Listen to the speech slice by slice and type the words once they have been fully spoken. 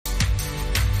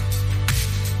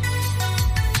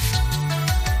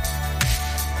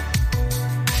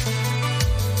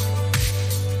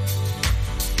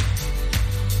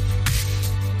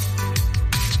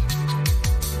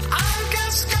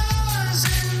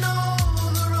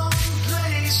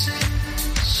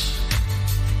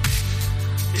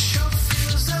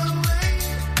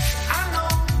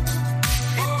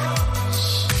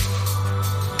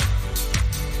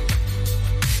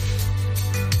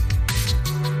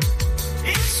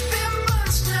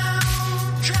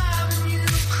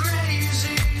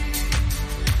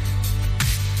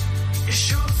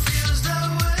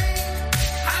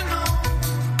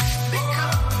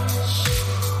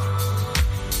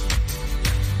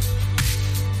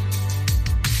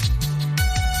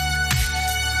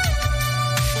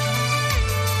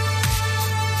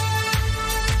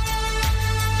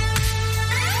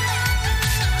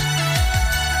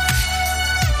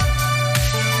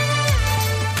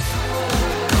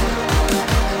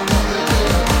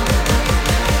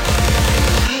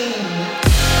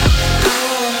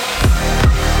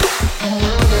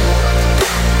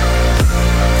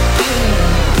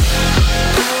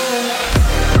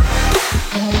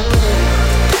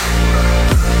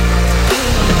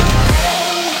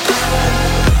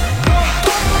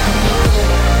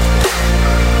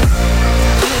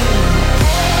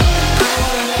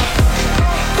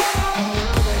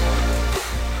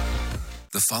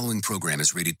following program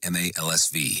is rated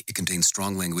MA-LSV. It contains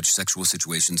strong language, sexual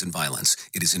situations, and violence.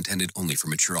 It is intended only for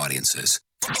mature audiences.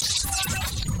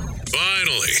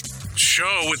 Finally,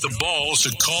 show with the balls to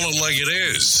call it like it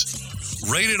is.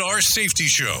 Rated R Safety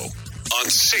Show on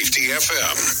Safety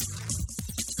FM.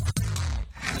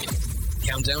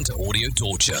 Countdown to audio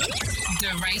torture.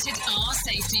 The Rated R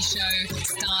Safety Show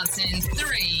starts in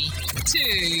 3,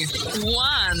 2,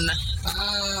 1.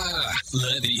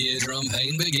 Let the eardrum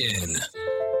pain begin.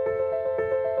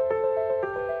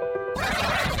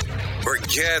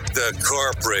 Forget the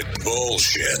corporate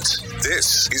bullshit.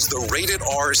 This is the Rated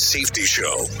R Safety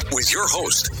Show with your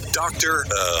host, Dr.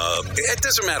 It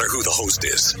doesn't matter who the host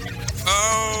is.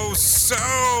 Oh, so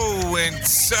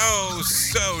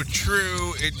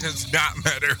true. It does not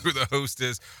matter who the host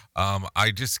is.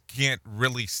 I just can't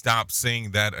really stop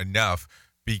saying that enough,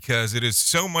 because it is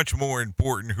so much more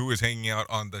important who is hanging out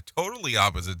on the totally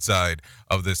opposite side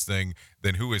of this thing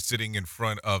than who is sitting in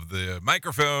front of the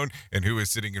microphone and who is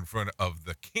sitting in front of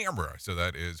the camera. So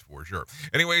that is for sure.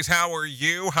 Anyways, how are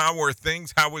you? How are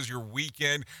things? How was your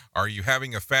weekend? Are you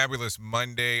having a fabulous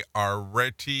Monday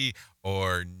already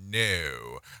or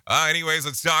no? Anyways,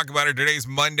 let's talk about it. Today's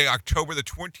Monday, October the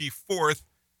 24th.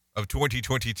 Of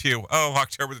 2022. Oh,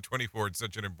 October the 24th,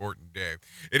 such an important day.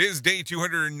 It is day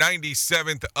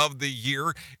 297th of the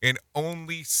year and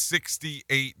only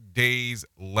 68 days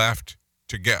left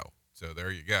to go. So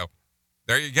there you go.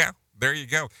 There you go. There you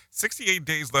go. 68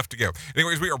 days left to go.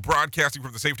 Anyways, we are broadcasting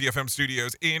from the Safety FM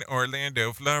studios in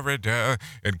Orlando, Florida,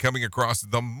 and coming across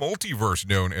the multiverse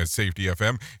known as Safety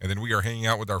FM. And then we are hanging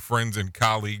out with our friends and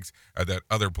colleagues at that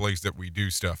other place that we do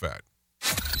stuff at.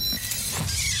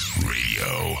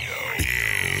 Radio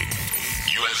Big.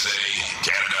 USA,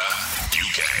 Canada,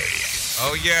 UK.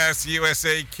 Oh, yes,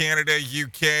 USA, Canada,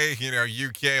 UK. You know,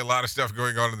 UK, a lot of stuff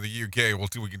going on in the UK.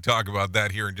 We can talk about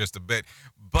that here in just a bit.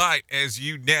 But as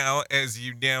you know,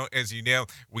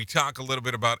 we talk a little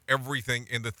bit about everything,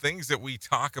 and the things that we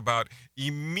talk about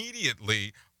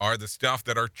immediately are the stuff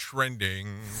that are trending.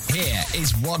 Here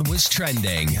is what was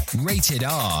trending. Rated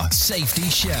R Safety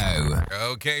Show.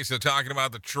 Okay, so talking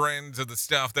about the trends of the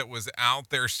stuff that was out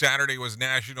there. Saturday was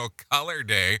National Color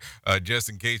Day, just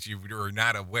in case you were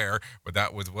not aware, but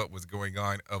that was what was going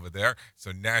on over there.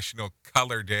 So National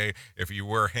Color Day, if you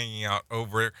were hanging out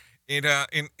over in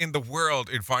the world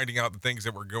and finding out the things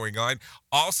that were going on.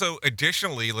 Also,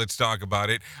 additionally, let's talk about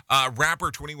it.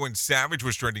 Rapper 21 Savage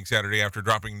was trending Saturday after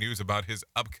dropping news about his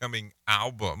upcoming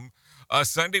album.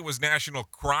 Sunday was National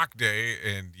Croc Day,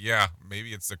 and yeah,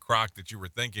 maybe it's the croc that you were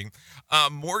thinking.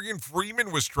 Morgan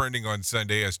Freeman was trending on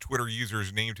Sunday as Twitter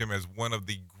users named him as one of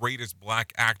the greatest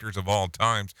black actors of all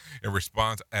times in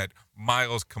response at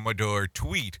Miles Commodore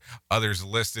tweet. Others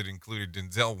listed included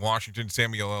Denzel Washington,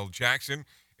 Samuel L. Jackson,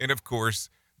 and, of course,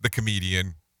 the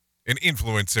comedian and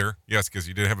influencer, yes, because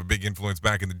he did have a big influence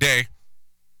back in the day,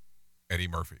 Eddie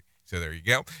Murphy. So there you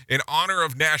go. In honor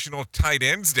of National Tight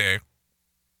Ends Day,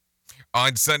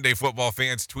 on Sunday, football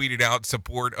fans tweeted out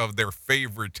support of their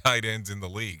favorite tight ends in the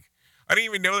league. I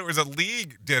didn't even know there was a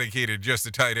league dedicated just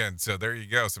to tight ends. So there you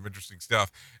go. Some interesting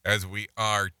stuff as we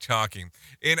are talking.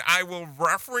 And I will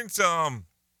reference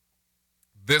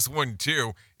this one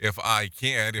too, if I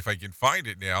can find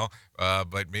it now,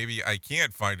 but maybe I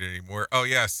can't find it anymore. Oh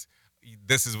yes,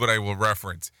 this is what I will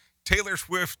reference. Taylor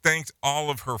Swift thanks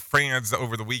all of her fans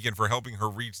over the weekend for helping her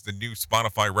reach the new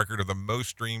Spotify record of the most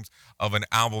streams of an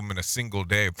album in a single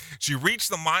day. She reached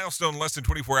the milestone less than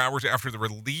 24 hours after the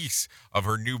release of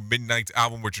her new Midnights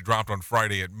album, which dropped on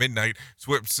Friday at midnight.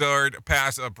 Swift soared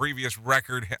past a previous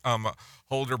record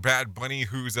holder Bad Bunny,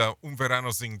 whose Un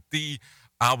Verano Sin Ti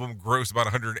album grossed about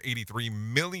 183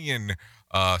 million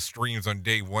streams on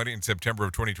day one in September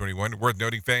of 2021. Worth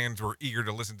noting, fans were eager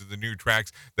to listen to the new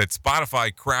tracks that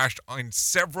Spotify crashed on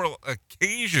several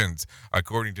occasions,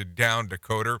 according to Down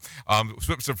Decoder.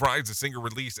 Swift surprised the singer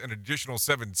released an additional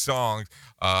 7 songs,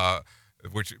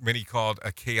 which many called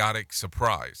a chaotic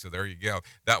surprise. So there you go.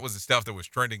 That was the stuff that was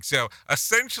trending. So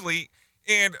essentially,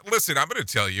 and listen, I'm going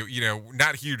to tell you,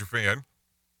 not a huge fan.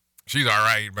 She's all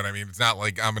right, but I mean, it's not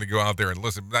like I'm going to go out there and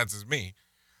listen. That's just me.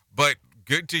 But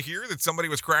good to hear that somebody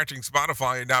was crashing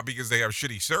Spotify, and not because they have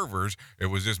shitty servers. It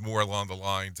was just more along the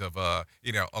lines of, a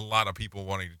lot of people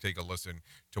wanting to take a listen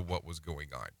to what was going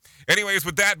on. Anyways,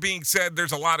 with that being said,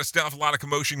 there's a lot of stuff, a lot of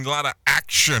commotion, a lot of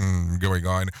action going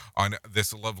on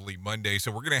this lovely Monday. So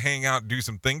we're going to hang out and do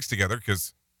some things together,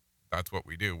 because that's what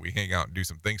we do. We hang out and do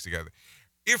some things together.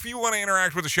 If you want to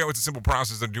interact with the show, it's a simple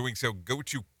process of doing so. Go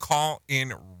to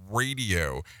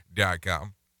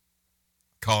callinradio.com.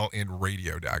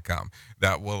 Callinradio.com.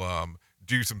 That will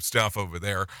do some stuff over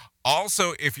there.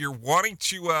 Also, if you're wanting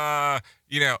to,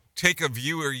 take a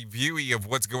viewy of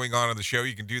what's going on the show,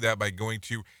 you can do that by going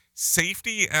to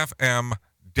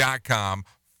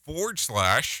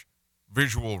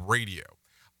safetyfm.com/visual radio.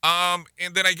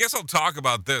 And then I guess I'll talk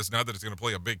about this now that it's going to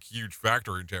play a big, huge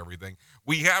factor into everything.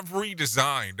 We have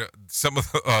redesigned some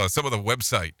of the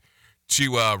website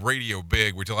to Radio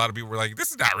Big, which a lot of people were like,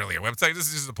 this is not really a website. This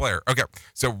is just a player. Okay,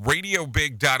 so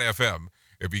radiobig.fm.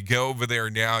 If you go over there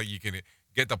now, you can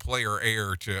get the player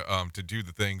air to do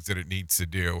the things that it needs to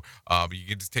do. You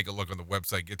can just take a look on the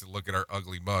website, get to look at our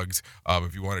ugly mugs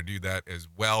if you want to do that as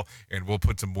well. And we'll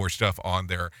put some more stuff on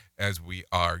there as we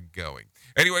are going.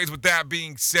 Anyways, with that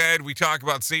being said, we talk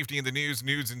about safety in the news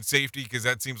and safety, because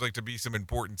that seems like to be some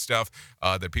important stuff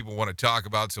that people want to talk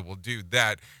about. So we'll do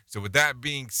that. So with that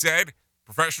being said,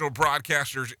 professional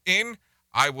broadcasters in,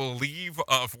 I will leave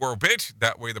for a bit.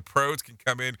 That way the pros can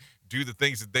come in, do the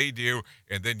things that they do,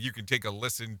 and then you can take a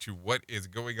listen to what is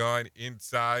going on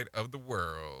inside of the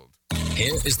world.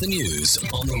 Here is the news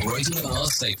on the Rated R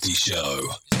Safety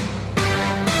Show.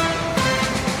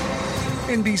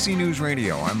 NBC News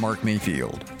Radio, I'm Mark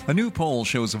Mayfield. A new poll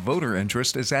shows voter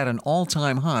interest is at an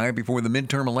all-time high before the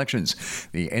midterm elections.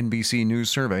 The NBC News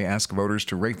survey asked voters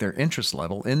to rate their interest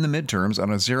level in the midterms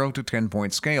on a 0 to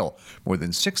 10-point scale. More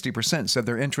than 60% said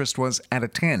their interest was at a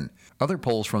 10. Other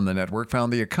polls from the network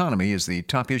found the economy is the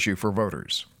top issue for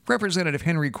voters. Representative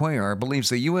Henry Cuellar believes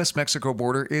the U.S.-Mexico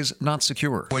border is not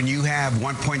secure. When you have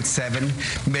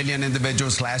 1.7 million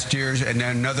individuals last year and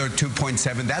another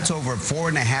 2.7, that's over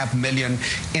 4.5 million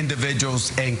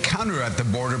individuals encounter at the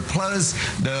border. Plus,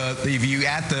 if you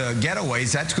add the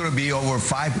getaways, that's going to be over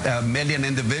 5 million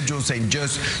individuals in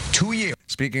just 2 years.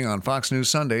 Speaking on Fox News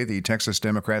Sunday, the Texas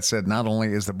Democrat said not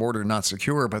only is the border not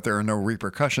secure, but there are no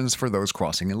repercussions for those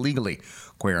crossing illegally.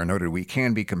 Cuellar noted we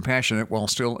can be compassionate while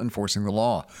still enforcing the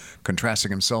law.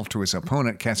 Contrasting himself to his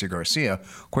opponent, Cassie Garcia,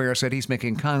 Cuellar said he's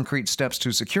making concrete steps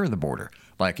to secure the border,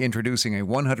 like introducing a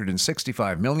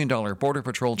 $165 million Border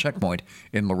Patrol checkpoint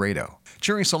in Laredo.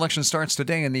 Jury selection starts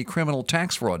today in the criminal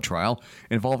tax fraud trial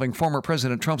involving former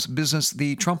President Trump's business,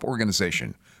 the Trump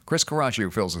Organization. Chris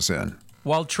Caraccio fills us in.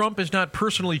 While Trump is not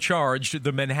personally charged,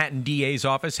 the Manhattan DA's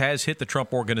office has hit the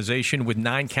Trump Organization with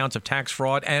 9 counts of tax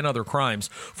fraud and other crimes.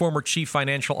 Former Chief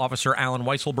Financial Officer Alan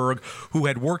Weisselberg, who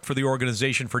had worked for the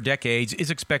organization for decades, is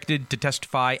expected to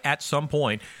testify at some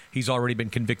point. He's already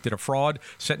been convicted of fraud,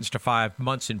 sentenced to 5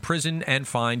 months in prison, and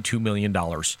fined $2 million.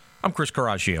 I'm Chris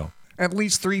Caraccio. At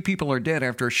least 3 people are dead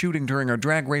after a shooting during a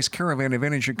drag race caravan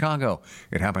event in Chicago.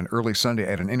 It happened early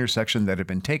Sunday at an intersection that had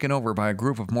been taken over by a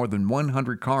group of more than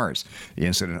 100 cars. The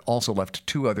incident also left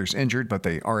 2 others injured, but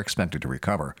they are expected to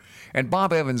recover. And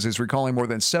Bob Evans is recalling more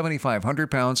than 7,500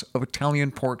 pounds of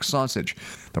Italian pork sausage.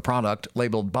 The product,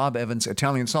 labeled Bob Evans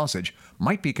Italian sausage,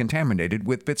 might be contaminated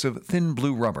with bits of thin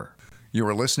blue rubber. You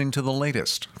are listening to the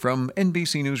latest from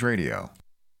NBC News Radio.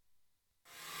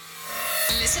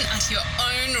 Listen at your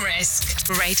own risk.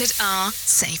 Rated R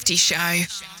Safety Show.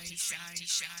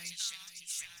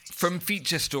 From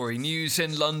Feature Story News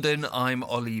in London, I'm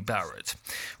Ollie Barrett.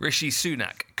 Rishi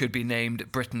Sunak could be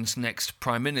named Britain's next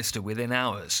Prime Minister within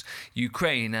hours.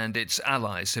 Ukraine and its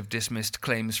allies have dismissed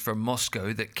claims from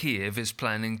Moscow that Kyiv is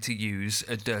planning to use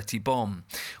a dirty bomb.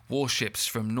 Warships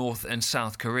from North and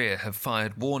South Korea have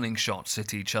fired warning shots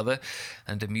at each other,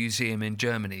 and a museum in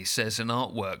Germany says an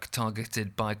artwork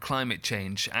targeted by climate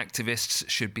change activists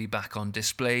should be back on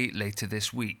display later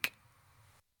this week.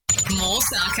 More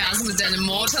sarcasm than a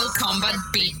Mortal Kombat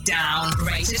beatdown.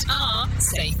 Rated R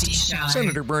Safety Show.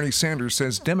 Senator Bernie Sanders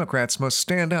says Democrats must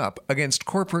stand up against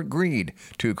corporate greed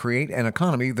to create an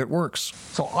economy that works.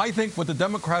 So I think what the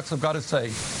Democrats have got to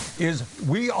say is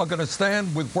we are going to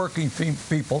stand with working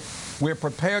people. We're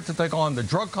prepared to take on the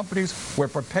drug companies. We're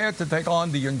prepared to take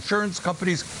on the insurance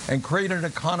companies and create an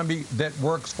economy that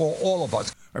works for all of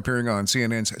us. Appearing on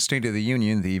CNN's State of the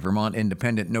Union, the Vermont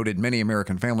Independent noted many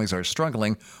American families are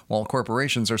struggling while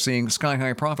corporations are seeing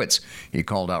sky-high profits. He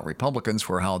called out Republicans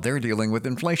for how they're dealing with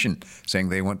inflation, saying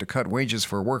they want to cut wages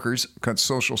for workers, cut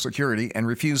Social Security, and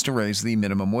refuse to raise the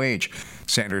minimum wage.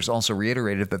 Sanders also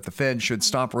reiterated that the Fed should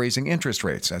stop raising interest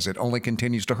rates as it only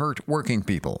continues to hurt working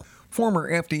people.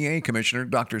 Former FDA Commissioner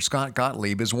Dr. Scott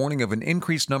Gottlieb is warning of an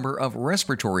increased number of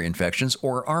respiratory infections,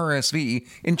 or RSV,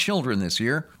 in children this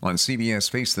year. On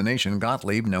CBS Face the Nation,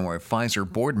 Gottlieb, now a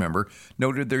Pfizer board member,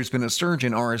 noted there's been a surge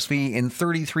in RSV in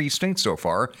 33 states so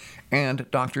far, and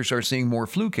doctors are seeing more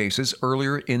flu cases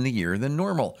earlier in the year than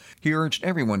normal. He urged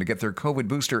everyone to get their COVID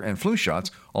booster and flu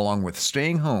shots, along with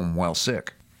staying home while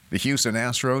sick. The Houston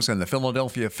Astros and the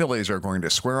Philadelphia Phillies are going to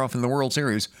square off in the World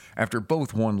Series after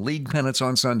both won league pennants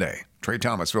on Sunday. Trey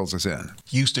Thomas fills us in.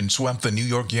 Houston swept the New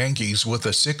York Yankees with a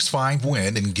 6-5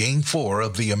 win in Game 4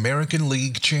 of the American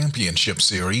League Championship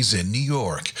Series in New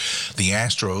York. The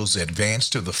Astros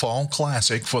advanced to the Fall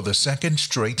Classic for the second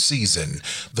straight season.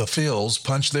 The Phils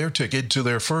punched their ticket to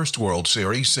their first World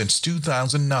Series since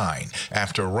 2009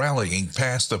 after rallying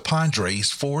past the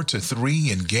Padres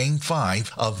 4-3 in Game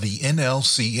 5 of the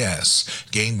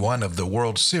NLCS. Game 1 of the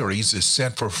World Series is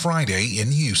set for Friday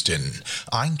in Houston.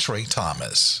 I'm Trey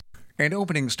Thomas. And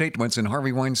opening statements in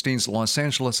Harvey Weinstein's Los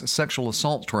Angeles sexual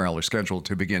assault trial are scheduled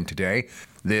to begin today.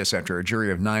 This after a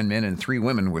jury of 9 men and 3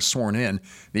 women was sworn in.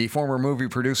 The former movie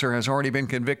producer has already been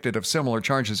convicted of similar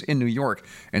charges in New York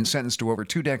and sentenced to over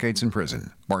 2 decades in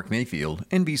prison. Mark Mayfield,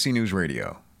 NBC News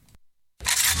Radio.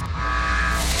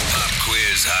 Pop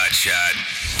quiz hotshot.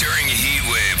 During a heat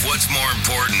wave, what's more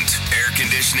important, air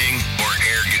conditioning or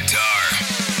air guitar?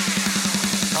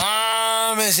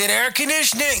 Is it air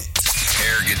conditioning?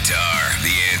 Air guitar.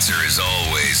 The answer is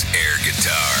always air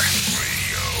guitar.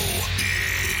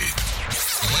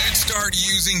 Let's start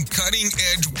using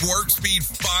cutting-edge warp speed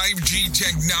 5G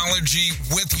technology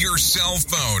with your cell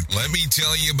phone. Let me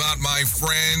tell you about my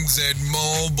friends at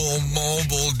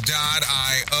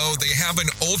mobilemobile.io. They have an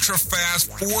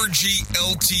ultra-fast 4G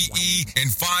LTE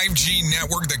and 5G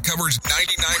network that covers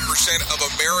 99% of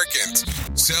Americans.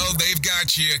 So they've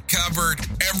got you covered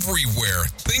everywhere.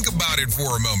 Think about it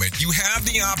for a moment. You have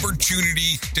the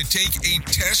opportunity to take a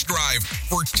test drive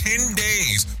for 10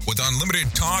 days with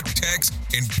unlimited talk, text,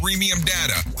 and premium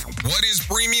data. What is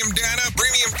premium data?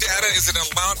 Premium data is an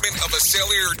allotment of a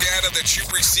cellular data that you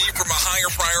receive from a higher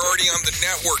priority on the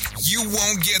network. You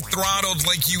won't get throttled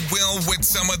like you will with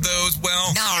some of those,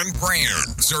 well,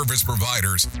 non-brand service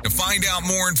providers. To find out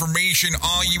more information,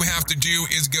 all you have to do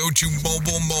is go to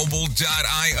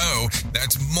mobilemobile.io.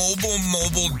 That's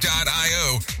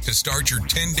mobilemobile.io to start your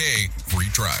 10-day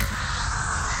free trial.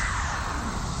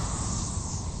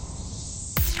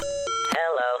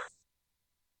 Hello.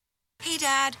 Hey,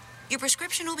 Dad. Your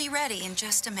prescription will be ready in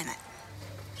just a minute.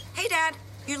 Hey, Dad.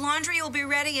 Your laundry will be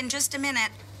ready in just a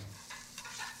minute.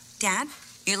 Dad,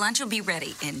 your lunch will be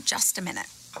ready in just a minute.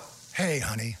 Hey,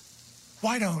 honey.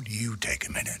 Why don't you take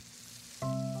a minute?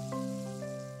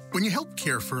 When you help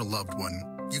care for a loved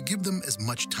one, you give them as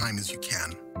much time as you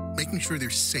can, making sure they're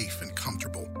safe and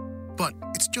comfortable. But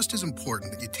it's just as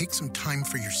important that you take some time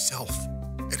for yourself.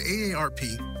 At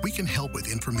AARP, we can help with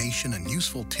information and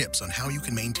useful tips on how you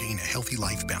can maintain a healthy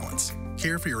life balance,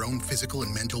 care for your own physical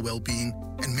and mental well-being,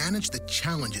 and manage the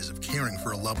challenges of caring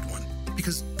for a loved one.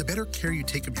 Because the better care you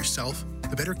take of yourself,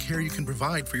 the better care you can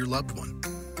provide for your loved one.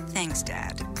 Thanks,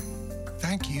 Dad.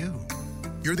 Thank you.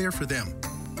 You're there for them.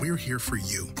 We're here for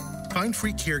you. Find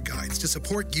free care guides to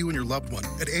support you and your loved one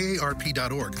at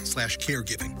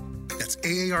aarp.org/caregiving. That's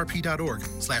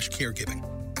aarp.org/caregiving.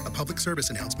 A public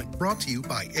service announcement brought to you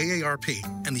by AARP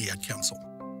and the Ad Council.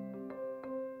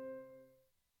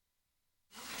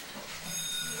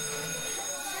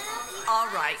 All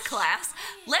right, class.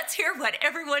 Let's hear what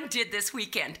everyone did this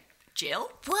weekend.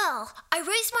 Jill? Well, I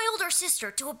raised my older sister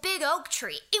to a big oak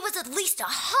tree. It was at least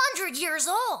 100 years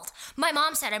old. My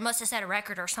mom said I must have set a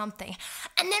record or something.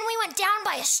 And then we went down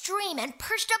by a stream and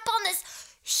perched up on this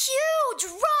huge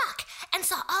rock and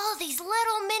saw all these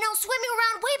little minnows swimming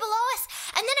around way below us.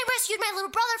 And then I rescued my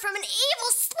little brother from an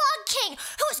evil slug king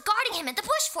who was guarding him in the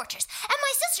bush fortress. And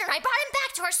my sister and I brought him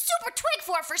back to our super twig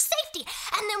fort for safety.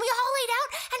 And then we all laid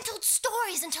out and told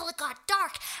stories until it got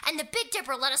dark. And the Big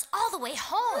Dipper led us all the way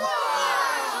home.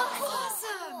 Wow.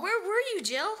 Awesome. Where were you,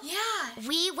 Jill? Yeah.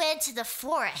 We went to the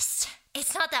forest.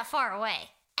 It's not that far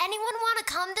away. Anyone want to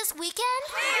come this weekend?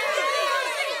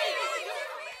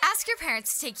 Ask your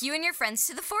parents to take you and your friends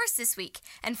to the forest this week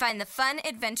and find the fun,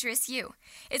 adventurous you.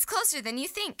 It's closer than you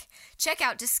think. Check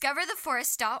out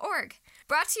discovertheforest.org.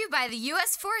 Brought to you by the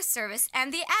U.S. Forest Service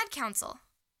and the Ad Council.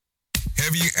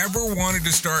 Have you ever wanted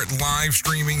to start live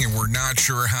streaming and were not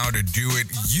sure how to do it?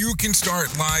 You can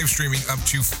start live streaming up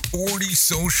to 40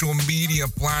 social media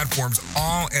platforms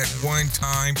all at one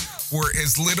time for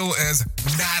as little as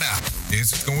nada.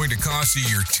 It's going to cost you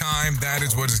your time. That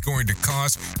is what it's going to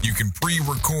cost. You can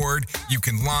pre-record, you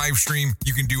can live stream,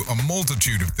 you can do a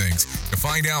multitude of things. To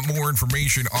find out more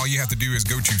information, all you have to do is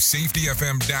go to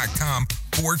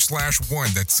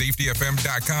safetyfm.com/one. That's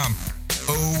safetyfm.com,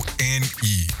 ONE.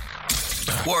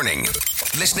 Warning.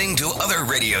 Listening to other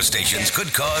radio stations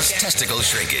could cause testicle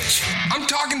shrinkage. I'm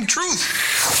talking truth.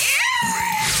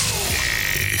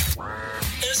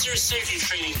 Is your safety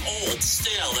training old,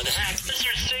 stale, and hacked? Is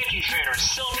your safety trainer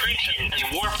still preaching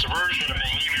a warped version of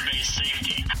behavior-based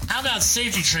safety? How about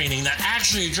safety training that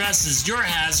actually addresses your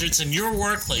hazards in your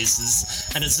workplaces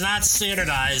and it's not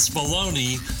standardized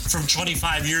baloney from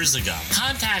 25 years ago.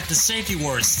 Contact the Safety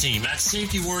Wars team at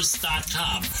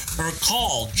safetywars.com or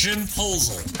call Jim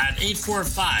Posel at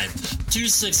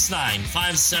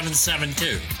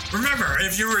 845-269-5772. Remember,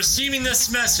 if you're receiving this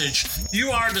message,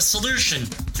 you are the solution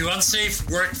to unsafe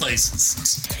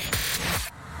workplaces.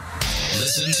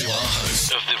 Listen to our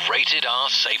host of the Rated R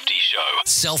Safety Show.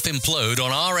 self-implode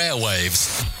on our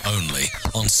airwaves, only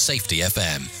on Safety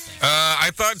FM. I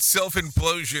thought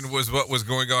self-implosion was what was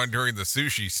going on during the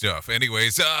sushi stuff.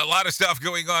 Anyways, a lot of stuff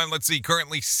going on. Let's see,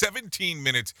 currently 17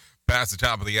 minutes past the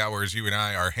top of the hour as you and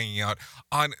I are hanging out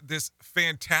on this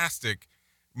fantastic,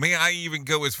 may I even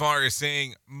go as far as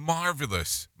saying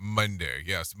marvelous Monday.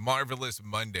 Yes, marvelous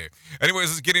Monday. Anyways,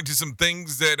 let's get into some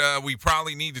things that we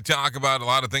probably need to talk about, a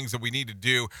lot of things that we need to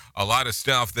do, a lot of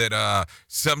stuff that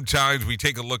sometimes we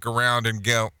take a look around and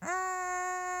go,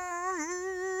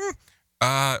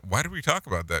 why did we talk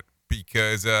about that?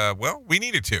 Because, well, we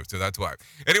needed to, so that's why.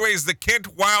 Anyways, the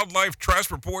Kent Wildlife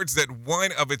Trust reports that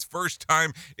one of its first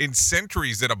time in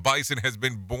centuries that a bison has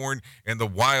been born in the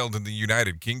wild in the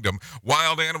United Kingdom.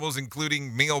 Wild animals,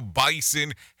 including male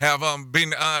bison, have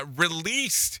been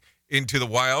released into the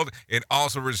wild and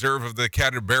also reserve of the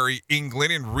Canterbury,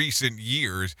 England in recent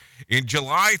years. In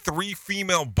July, 3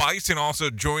 female bison also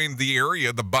joined the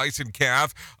area. The bison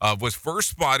calf was first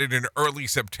spotted in early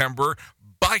September.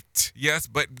 But, yes,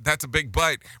 but that's a big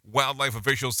but. Wildlife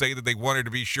officials say that they wanted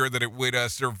to be sure that it would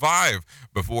survive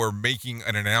before making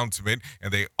an announcement,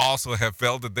 and they also have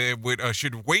felt that they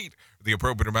should wait the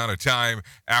appropriate amount of time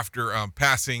after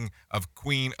passing of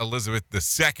Queen Elizabeth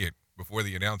II before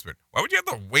the announcement. Why would you have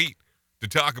to wait to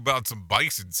talk about some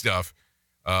bison stuff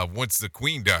once the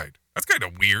Queen died? That's kind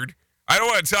of weird. I don't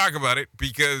want to talk about it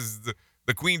because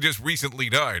the Queen just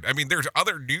recently died. I mean, there's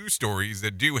other news stories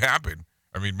that do happen.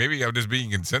 I mean, maybe I'm just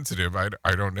being insensitive. I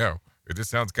don't know. It just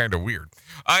sounds kind of weird.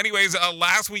 Anyways,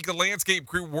 last week, a landscape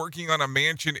crew working on a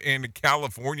mansion in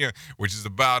California, which is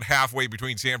about halfway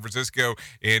between San Francisco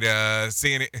and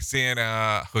San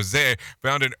Jose,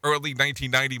 found an early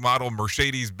 1990 model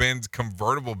Mercedes-Benz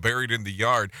convertible buried in the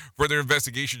yard. Further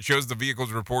investigation shows the vehicle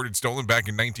was reported stolen back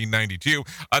in 1992.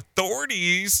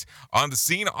 Authorities on the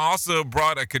scene also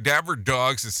brought a cadaver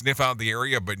dogs to sniff out the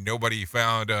area, but nobody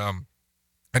found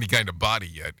any kind of body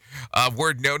yet.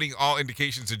 Word noting all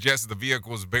indications suggest that the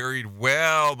vehicle was buried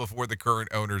well before the current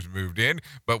owners moved in.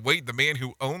 But wait, the man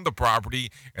who owned the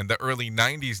property in the early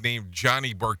 90s named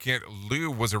Johnny Barkett Liu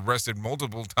was arrested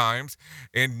multiple times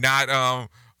and not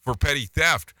for petty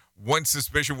theft. One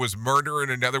suspicion was murder and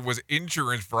another was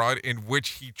insurance fraud in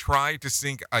which he tried to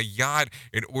sink a yacht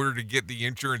in order to get the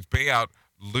insurance payout.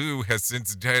 Liu has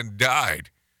since then died.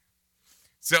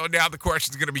 So now the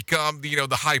question is going to become, the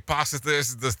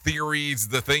hypothesis, the theories,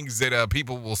 the things that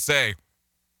people will say.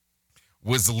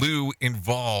 Was Liu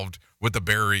involved with the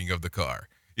burying of the car?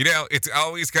 It's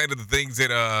always kind of the things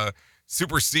that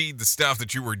supersede the stuff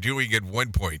that you were doing at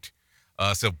one point.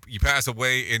 So you pass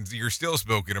away and you're still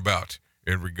spoken about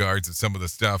in regards to some of the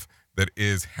stuff that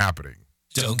is happening.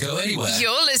 Don't go anywhere.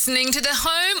 You're listening to the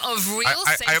home of real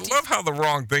safety. I love how the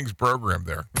wrong thing's programmed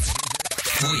there.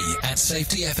 We at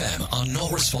Safety FM are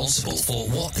not responsible for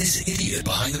what this idiot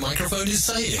behind the microphone is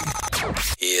saying.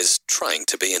 He is trying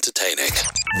to be entertaining.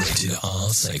 Rated R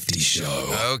Safety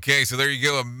Show. Okay, so there you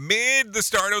go. Amid the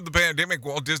start of the pandemic,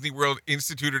 Walt Disney World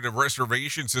instituted a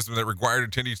reservation system that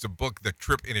required attendees to book the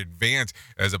trip in advance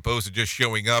as opposed to just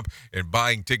showing up and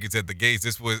buying tickets at the gates.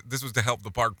 This was to help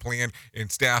the park plan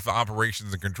and staff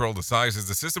operations and control the sizes.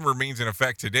 The system remains in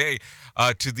effect today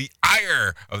to the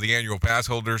ire of the annual pass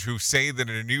holders who say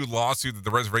that in a new lawsuit that the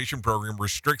reservation program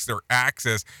restricts their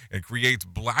access and creates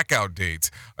blackout dates.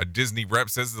 A Disney rep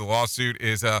says the lawsuit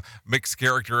is mixed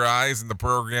characterized in the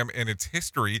program and its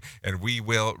history, and we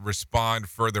will respond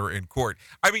further in court.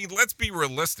 I mean, let's be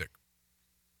realistic.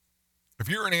 If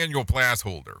you're an annual pass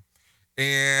holder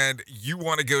and you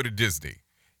want to go to Disney,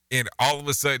 and all of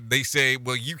a sudden they say,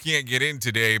 well, you can't get in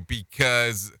today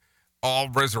because all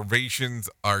reservations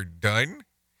are done.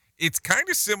 It's kind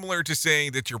of similar to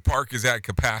saying that your park is at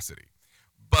capacity,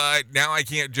 but now I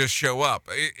can't just show up.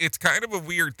 It's kind of a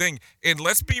weird thing. And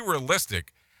let's be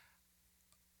realistic.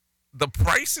 The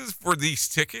prices for these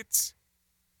tickets,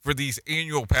 for these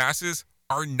annual passes,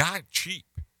 are not cheap.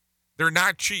 They're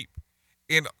not cheap.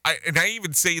 And I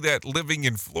even say that living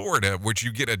in Florida, which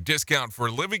you get a discount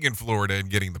for living in Florida and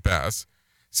getting the pass.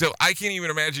 So I can't even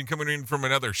imagine coming in from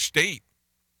another state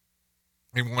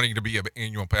and wanting to be an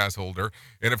annual pass holder.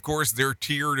 And of course, they're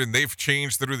tiered and they've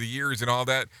changed through the years and all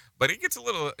that. But it gets a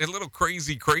little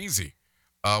crazy.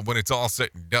 when it's all said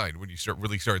and done, when you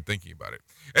really start thinking about it.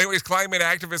 Anyways, climate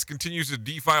activists continue to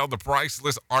defile the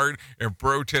priceless art and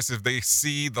protest as they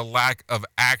see the lack of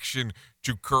action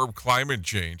to curb climate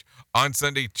change. On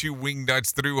Sunday, 2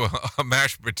 wingnuts threw a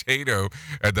mashed potato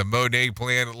at the Monet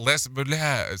plant Les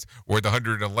Moulins, worth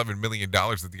 $111 million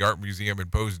at the Art Museum in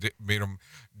Potsdam,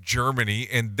 Germany.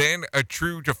 And then,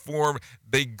 true to form,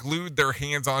 they glued their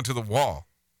hands onto the wall.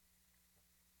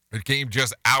 It came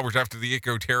just hours after the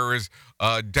eco-terrorists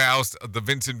doused the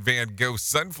Vincent van Gogh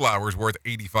sunflowers worth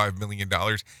 $85 million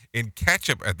in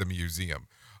ketchup at the museum.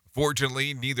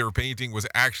 Fortunately, neither painting was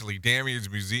actually damaged,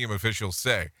 museum officials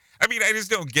say. I mean, I just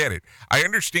don't get it. I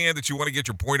understand that you want to get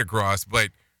your point across, but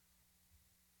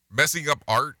messing up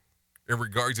art in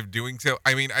regards of doing so,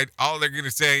 I mean, all they're going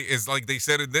to say is, like they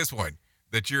said in this one,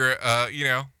 that you're,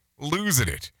 losing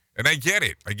it. And I get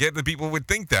it. I get that people would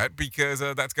think that because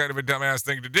that's kind of a dumbass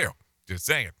thing to do. Just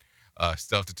saying.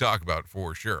 Stuff to talk about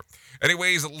for sure.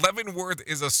 Anyways, Leavenworth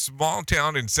is a small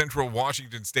town in central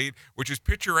Washington state, which has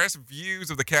picturesque views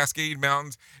of the Cascade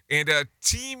Mountains and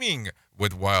teeming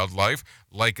with wildlife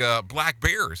like black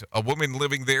bears. A woman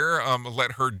living there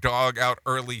let her dog out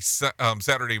early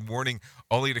Saturday morning,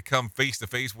 only to come face to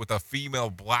face with a female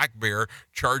black bear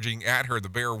charging at her. The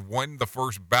bear won the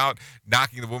first bout,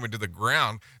 knocking the woman to the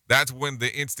ground. That's when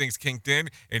the instincts kicked in,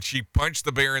 and she punched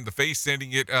the bear in the face,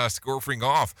 sending it scourging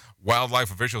off.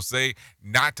 Wildlife officials say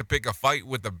not to pick a fight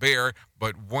with the bear,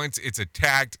 but once it's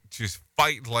attacked, just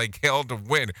fight like hell to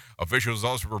win. Officials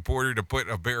also reported to put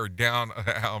a bear down,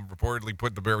 reportedly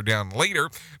put the bear down later.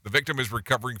 The victim is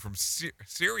recovering from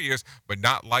serious but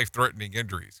not life-threatening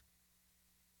injuries.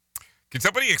 Can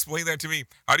somebody explain that to me?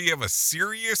 How do you have a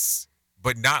serious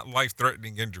but not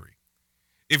life-threatening injury?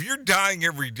 If you're dying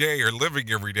every day or living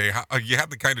every day, you have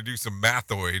to kind of do some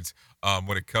mathoids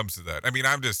when it comes to that. I mean,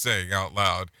 I'm just saying out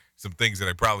loud some things that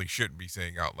I probably shouldn't be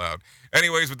saying out loud.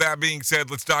 Anyways, with that being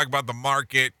said, let's talk about the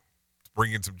market. Let's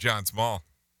bring in some John Small.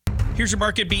 Here's your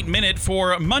Market Beat Minute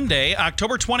for Monday,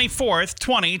 October 24th,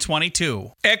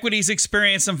 2022. Equities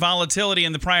experienced some volatility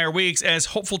in the prior weeks as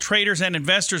hopeful traders and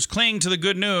investors cling to the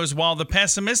good news while the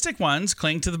pessimistic ones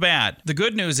cling to the bad. The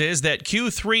good news is that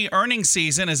Q3 earnings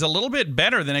season is a little bit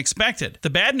better than expected. The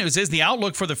bad news is the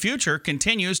outlook for the future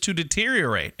continues to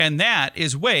deteriorate, and that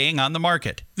is weighing on the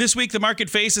market. This week, the market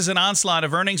faces an onslaught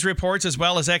of earnings reports as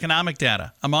well as economic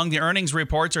data. Among the earnings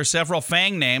reports are several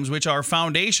FANG names which are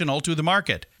foundational to the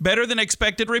market. Better than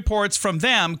expected reports from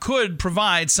them could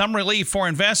provide some relief for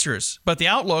investors, but the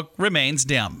outlook remains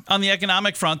dim. On the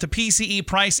economic front, the PCE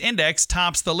price index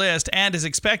tops the list and is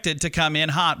expected to come in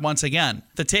hot once again.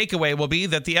 The takeaway will be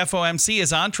that the FOMC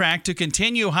is on track to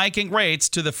continue hiking rates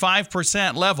to the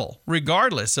 5% level,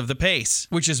 regardless of the pace,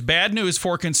 which is bad news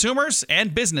for consumers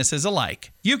and businesses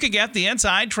alike. You can get the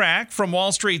inside track from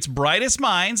Wall Street's brightest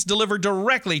minds delivered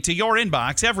directly to your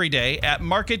inbox every day at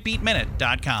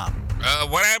marketbeatminute.com.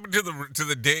 What happened to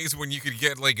the days when you could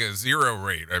get like a zero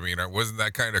rate? I mean, wasn't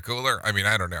that kind of cooler? I mean,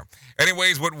 I don't know.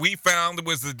 Anyways, what we found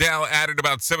was the Dow added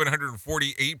about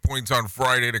 748 points on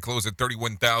Friday to close at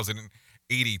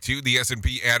 31,082. The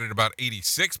S&P added about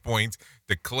 86 points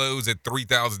to close at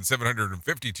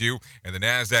 3,752, and the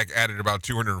NASDAQ added about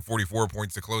 244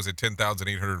 points to close at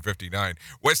 10,859.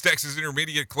 West Texas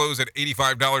Intermediate closed at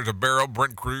 $85 a barrel.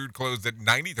 Brent crude closed at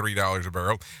 $93 a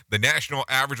barrel. The national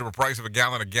average of a price of a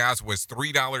gallon of gas was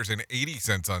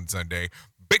 $3.80 on Sunday.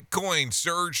 Bitcoin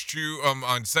surged to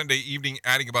on Sunday evening,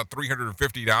 adding about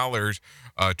 $350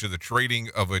 to the trading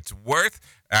of its worth,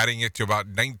 adding it to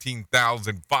about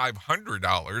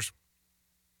 $19,500.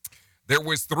 There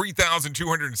was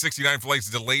 3,269 flights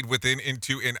delayed within,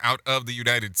 into, and out of the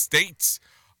United States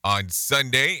on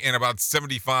Sunday, and about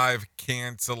 75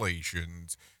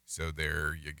 cancellations. So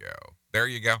there you go. There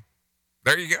you go.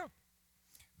 There you go.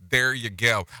 There you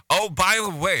go. Oh, by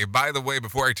the way,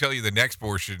 before I tell you the next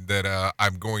portion that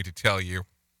I'm going to tell you,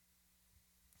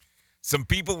 some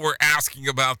people were asking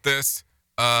about this.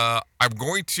 I'm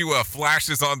going to flash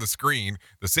this on the screen,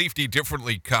 the Safety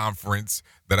Differently conference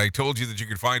that I told you that you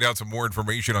could find out some more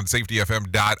information on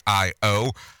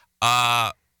safetyfm.io.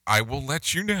 I will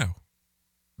let you know.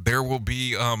 There will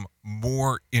be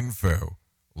more info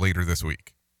later this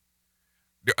week.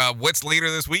 What's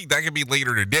later this week? That could be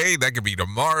later today. That could be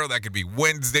tomorrow. That could be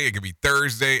Wednesday. It could be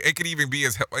Thursday. It could even be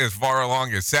as far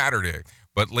along as Saturday.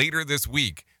 But later this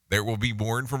week, there will be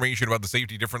more information about the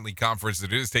Safety Differently conference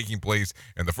that is taking place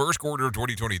in the first quarter of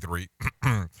 2023.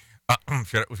 Was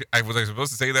I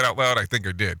supposed to say that out loud? I think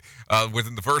I did.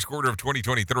 Within the first quarter of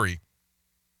 2023.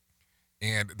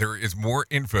 And there is more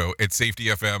info at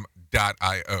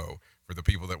safetyfm.io for the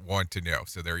people that want to know.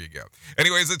 So there you go.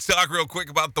 Anyways, let's talk real quick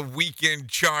about the weekend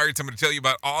charts. I'm going to tell you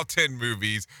about all 10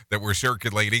 movies that were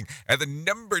circulating. At the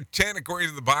number 10, according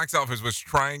to the box office, was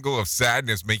Triangle of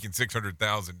Sadness, making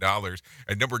 $600,000.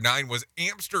 And number 9 was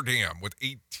Amsterdam with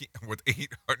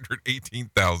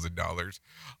 $818,000.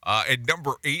 And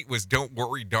number 8 was Don't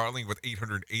Worry, Darling with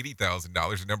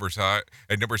 $880,000.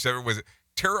 And number 7 was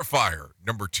Terrifier,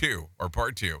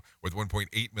 part 2, with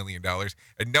 $1.8 million.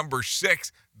 And number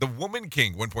 6, The Woman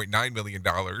King, $1.9 million.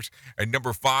 And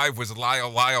number 5 was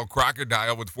Lyle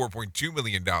Crocodile with $4.2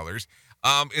 million.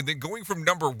 And then going from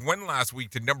number 1 last week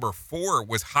to number 4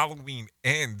 was Halloween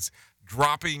Ends,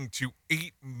 dropping to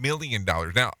 $8 million.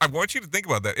 Now, I want you to think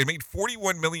about that. It made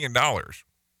 $41 million.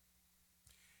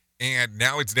 And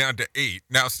now it's down to 8.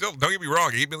 Now, still, don't get me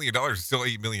wrong, $8 million is still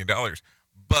 $8 million.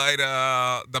 But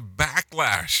the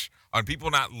backlash on people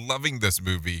not loving this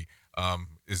movie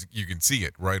is, you can see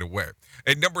it right away.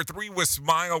 And number 3 was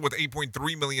Smile with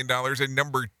 $8.3 million. And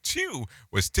number 2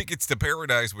 was Tickets to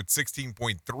Paradise with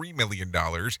 $16.3 million.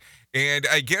 And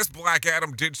I guess Black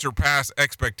Adam did surpass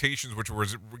expectations, which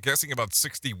was guessing about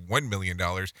 $61 million.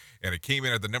 And it came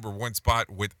in at the number 1 spot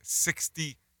with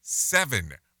 $67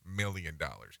 million.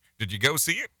 Did you go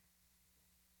see it?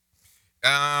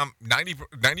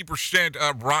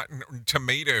 90% Rotten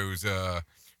Tomatoes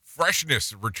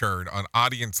freshness return on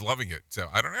audience loving it. So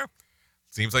I don't know.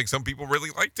 Seems like some people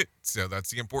really liked it. So that's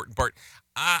the important part.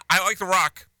 I like The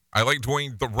Rock. I like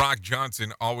Dwayne The Rock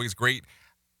Johnson. Always great.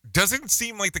 Doesn't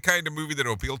seem like the kind of movie that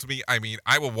will appeal to me. I mean,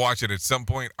 I will watch it at some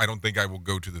point. I don't think I will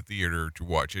go to the theater to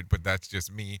watch it, but that's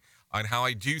just me on how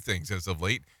I do things as of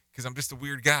late, because I'm just a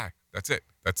weird guy. That's it.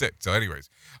 So anyways,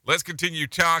 let's continue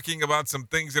talking about some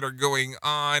things that are going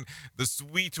on. The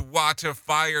Sweetwater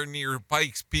Fire near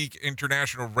Pikes Peak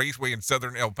International Raceway in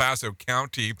southern El Paso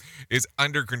County is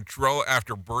under control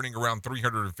after burning around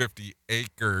 350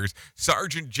 acres.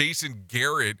 Sergeant Jason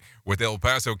Garrett with El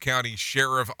Paso County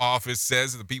Sheriff Office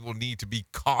says that people need to be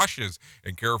cautious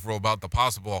and careful about the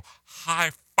possible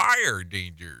high fire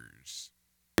dangers.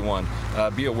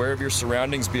 Be aware of your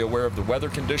surroundings, be aware of the weather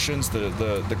conditions,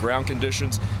 the ground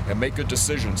conditions, and make good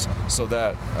decisions so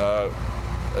that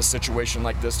a situation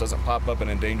like this doesn't pop up and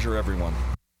endanger everyone.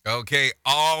 Okay,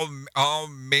 all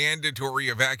mandatory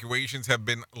evacuations have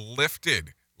been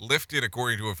lifted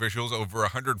according to officials. Over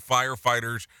 100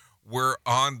 firefighters were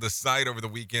on the site over the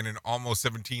weekend, and almost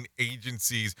 17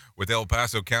 agencies with El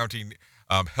Paso County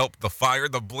helped the fire.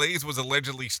 The blaze was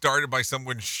allegedly started by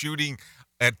someone shooting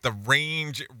at the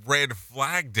range red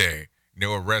flag day.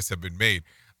 No arrests have been made.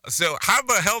 So how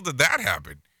the hell did that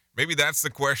happen? Maybe that's the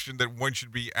question that one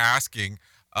should be asking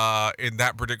in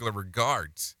that particular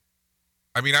regards.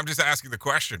 I mean, I'm just asking the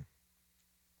question.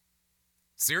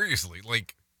 Seriously,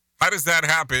 like, how does that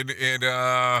happen? And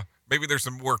maybe there's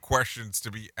some more questions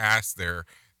to be asked there.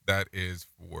 That is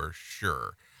for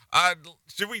sure.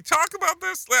 Should we talk about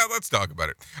this? Yeah, let's talk about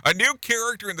it. A new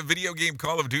character in the video game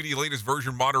Call of Duty latest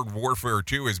version Modern Warfare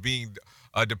 2 is being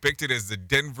depicted as the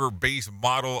Denver-based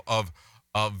model of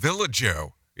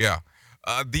Villaggio. Yeah.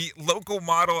 The local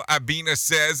model, Abina,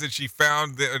 says that she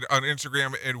found that on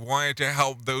Instagram and wanted to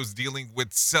help those dealing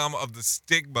with some of the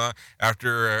stigma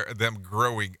after them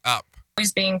growing up.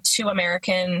 Always being too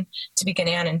American to be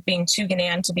Ghanaian, and being too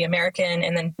Ghanaian to be American,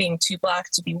 and then being too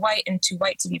black to be white, and too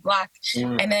white to be black.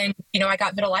 And then, I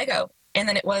got vitiligo. And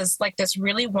then it was like this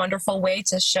really wonderful way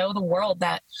to show the world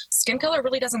that skin color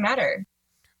really doesn't matter.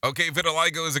 Okay,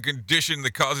 vitiligo is a condition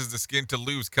that causes the skin to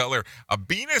lose color.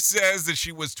 Abina says that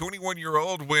she was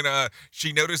 21-year-old when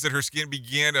she noticed that her skin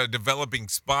began developing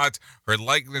spots. Her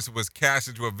likeness was cast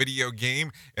into a video game,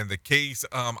 and the case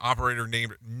operator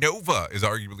named Nova is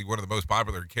arguably one of the most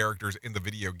popular characters in the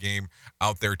video game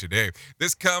out there today.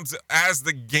 This comes as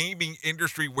the gaming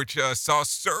industry, which saw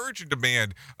surge in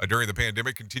demand during the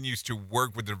pandemic, continues to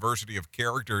work with diversity of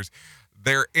characters,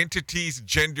 their entities,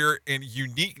 gender, and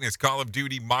uniqueness. Call of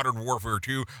Duty Modern Warfare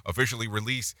 2 officially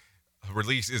release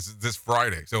is this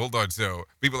Friday. So hold on. So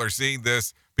people are seeing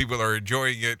this, people are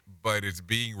enjoying it, but it's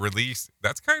being released.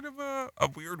 That's kind of a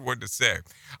weird one to say.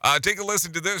 Take a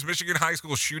listen to this. Michigan high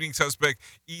school shooting suspect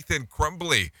Ethan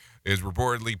Crumbly is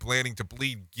reportedly planning to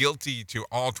plead guilty to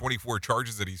all 24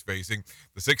 charges that he's facing.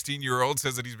 The 16-year-old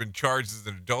says that he's been charged as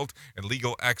an adult, and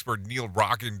legal expert Neil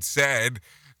Rockin said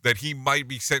that he might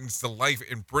be sentenced to life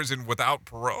in prison without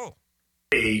parole.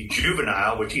 A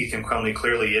juvenile, which Ethan Crumbly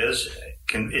clearly is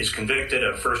convicted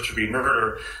of first-degree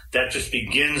murder. That just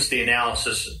begins the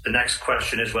analysis. The next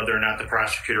question is whether or not the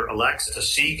prosecutor elects to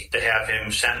seek to have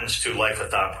him sentenced to life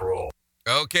without parole.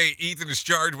 Okay, Ethan is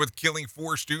charged with killing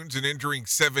 4 students and injuring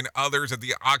 7 others at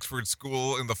the Oxford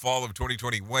School in the fall of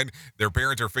 2021. Their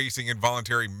parents are facing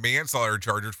involuntary manslaughter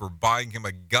charges for buying him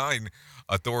a gun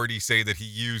authorities say that he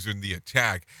used in the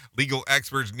attack. Legal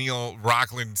experts Neil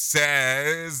Rockland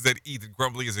says that Ethan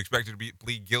Crumbley is expected to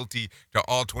plead guilty to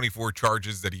all 24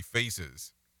 charges that he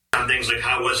faces. Things like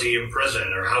how was he in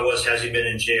prison, or has he been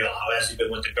in jail? How has he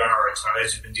been with the guards? How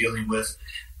has he been dealing with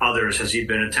others? Has he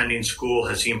been attending school?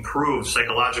 Has he improved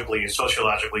psychologically and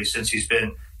sociologically since he's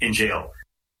been in jail?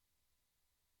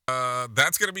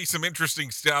 That's going to be some interesting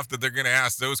stuff that they're going to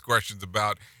ask those questions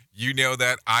about. You know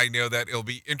that. I know that. It'll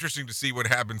be interesting to see what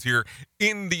happens here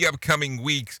in the upcoming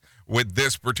weeks with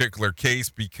this particular case,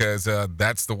 because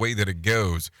that's the way that it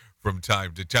goes from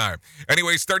time to time.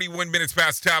 Anyways, 31 minutes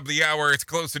past top of the hour. It's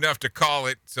close enough to call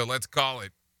it, so let's call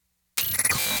it.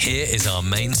 Here is our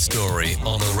main story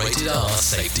on the Rated R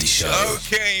Safety Show.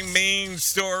 Okay, main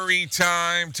story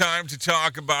time. Time to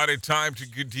talk about it. Time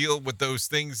to deal with those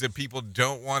things that people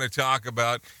don't want to talk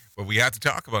about, but we have to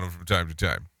talk about them from time to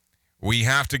time. We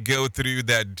have to go through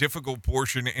that difficult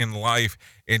portion in life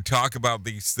and talk about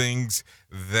these things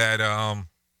that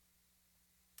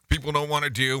people don't want to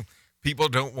do, people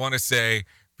don't want to say,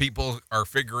 people are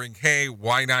figuring, hey,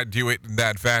 why not do it in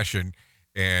that fashion?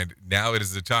 And now it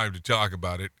is the time to talk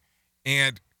about it.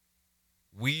 And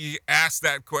we ask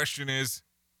that question is,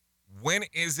 when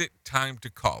is it time to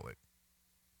call it?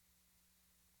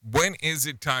 When is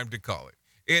it time to call it?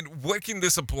 And what can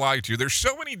this apply to? There's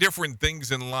so many different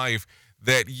things in life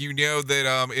that you know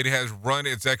that it has run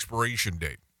its expiration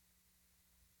date.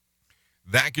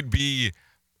 That could be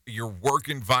your work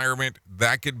environment.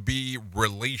 That could be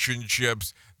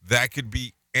relationships. That could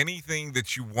be anything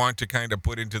that you want to kind of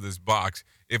put into this box.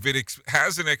 If it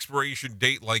has an expiration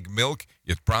date like milk,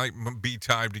 it's probably be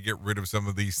time to get rid of some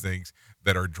of these things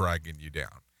that are dragging you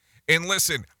down. And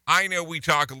listen, I know we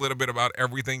talk a little bit about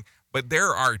everything, but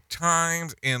there are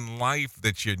times in life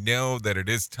that you know that it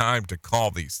is time to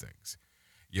call these things.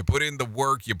 You put in the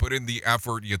work, you put in the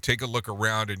effort, you take a look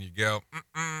around and you go,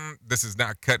 this is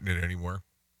not cutting it anymore.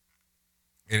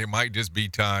 And it might just be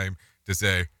time to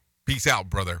say, peace out,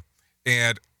 brother.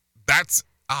 And that's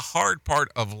a hard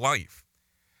part of life.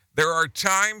 There are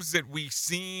times that we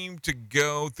seem to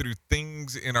go through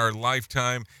things in our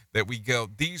lifetime that we go,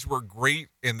 these were great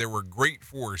and they were great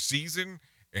for a season.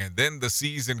 And then the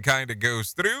season kind of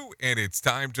goes through and it's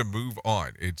time to move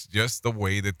on. It's just the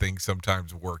way that things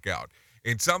sometimes work out.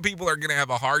 And some people are going to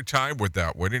have a hard time with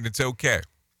that one, and it's okay.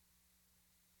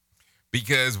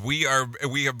 Because we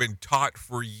have been taught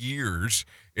for years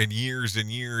and years and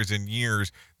years and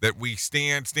years that we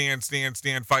stand,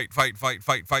 fight.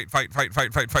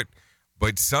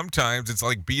 But sometimes it's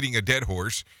like beating a dead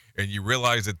horse and you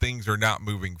realize that things are not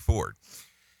moving forward.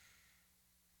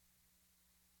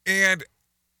 And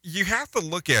you have to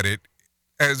look at it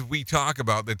as we talk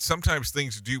about that sometimes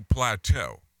things do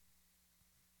plateau.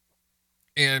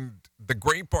 And the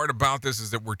great part about this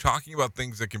is that we're talking about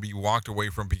things that can be walked away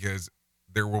from, because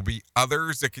there will be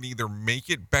others that can either make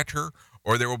it better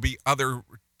or there will be other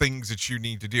things that you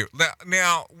need to do.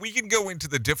 Now, we can go into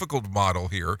the difficult model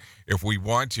here if we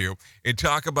want to and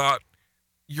talk about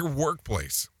your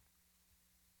workplace.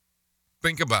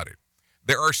 Think about it.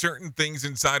 There are certain things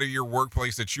inside of your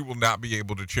workplace that you will not be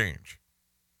able to change.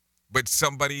 But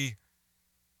somebody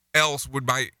else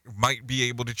might be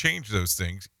able to change those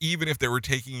things, even if they were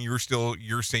taking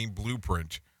your same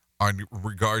blueprint on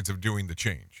regards of doing the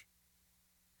change.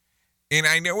 And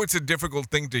I know it's a difficult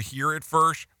thing to hear at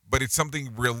first, but it's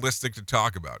something realistic to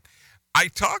talk about. I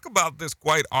talk about this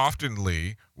quite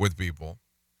oftenly with people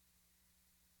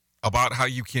about how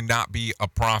you cannot be a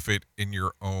prophet in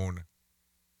your own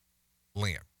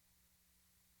land.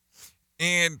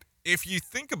 And if you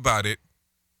think about it,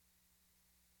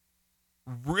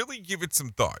 really give it some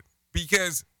thought,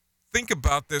 because think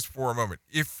about this for a moment.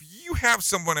 If you have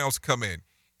someone else come in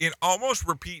and almost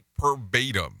repeat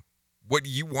verbatim what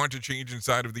you want to change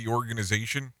inside of the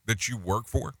organization that you work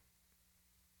for,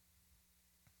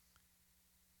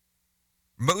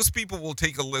 most people will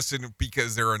take a listen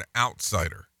because they're an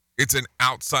outsider. It's an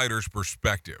outsider's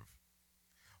perspective.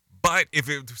 But if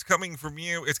it's coming from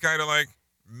you, it's kind of like,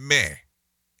 meh.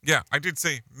 Yeah, I did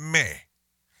say meh.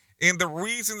 And the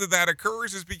reason that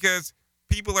occurs is because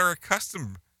people are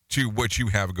accustomed to what you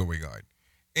have going on.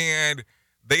 And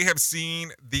they have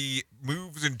seen the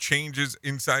moves and changes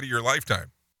inside of your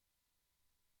lifetime.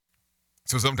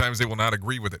 So sometimes they will not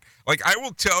agree with it. Like, I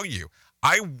will tell you,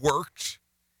 I worked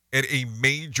at a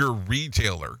major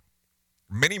retailer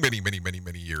many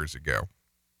years ago.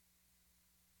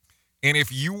 And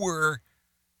if you were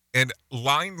a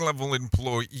line level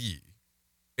employee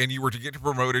and you were to get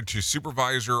promoted to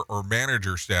supervisor or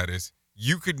manager status,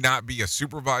 you could not be a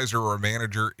supervisor or a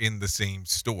manager in the same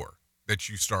store that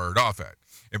you started off at.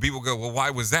 And people go, well, why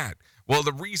was that? Well,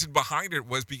 the reason behind it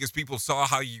was because people saw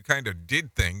how you kind of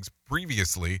did things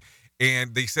previously,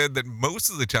 and they said that most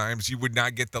of the times you would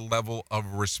not get the level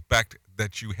of respect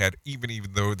that you had, even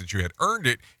though that you had earned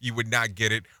it, you would not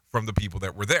get it from the people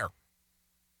that were there.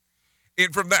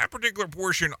 And from that particular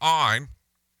portion on,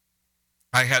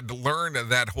 I had to learn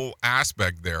that whole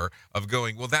aspect there of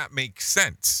going, well, that makes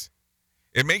sense.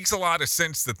 It makes a lot of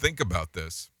sense to think about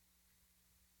this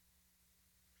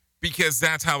because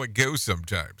that's how it goes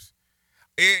sometimes.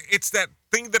 It's that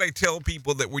thing that I tell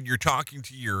people that when you're talking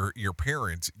to your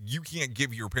parents, you can't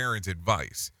give your parents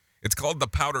advice. It's called the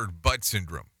powdered butt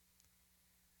syndrome.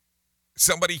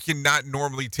 Somebody cannot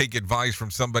normally take advice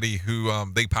from somebody who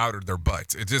they powdered their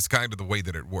butts. It's just kind of the way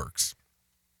that it works.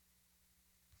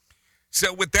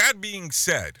 So with that being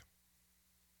said,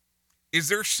 is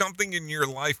there something in your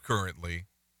life currently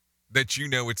that you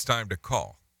know it's time to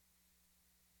call?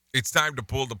 It's time to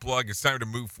pull the plug. It's time to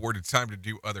move forward. It's time to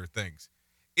do other things.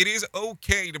 It is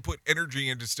okay to put energy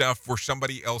into stuff for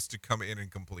somebody else to come in and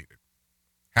complete it.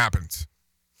 Happens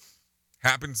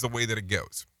the way that it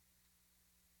goes.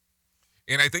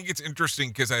 And I think it's interesting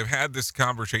because I've had this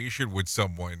conversation with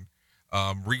someone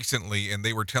recently, and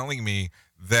they were telling me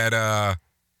that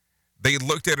they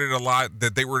looked at it a lot,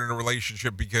 that they were in a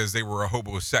relationship because they were a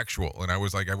homosexual. And I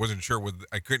was like, I wasn't sure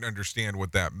I couldn't understand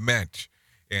what that meant.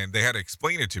 And they had to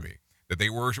explain it to me, that they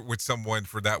were with someone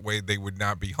for that way they would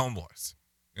not be homeless.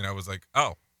 And I was like,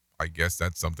 oh, I guess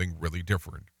that's something really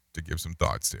different to give some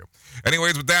thoughts to.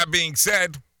 Anyways, with that being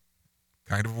said,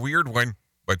 kind of a weird one,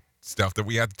 but stuff that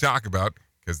we have to talk about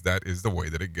because that is the way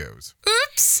that it goes.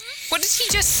 Oops! What did he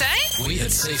just say? We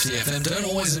at Safety FM don't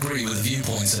always agree with the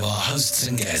viewpoints of our hosts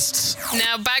and guests.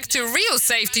 Now back to real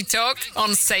safety talk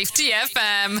on Safety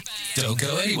FM. Don't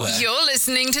go anywhere. You're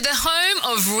listening to the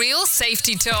home of real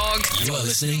safety talk. You are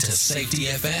listening to Safety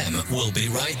FM. We'll be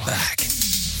right back.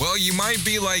 Well, you might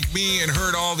be like me and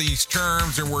heard all these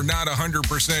terms and we're not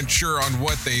 100% sure on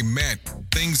what they meant.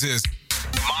 Things is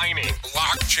mining,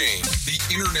 blockchain, the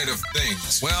Internet of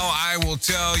Things. Well, I will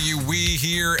tell you, we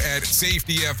here at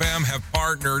Safety FM have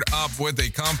partnered up with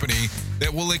a company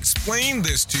that will explain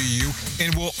this to you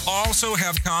and will also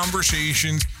have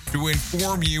conversations to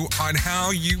inform you on how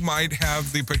you might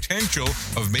have the potential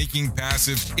of making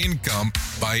passive income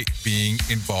by being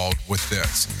involved with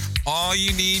this. All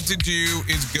you need to do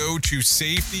is go to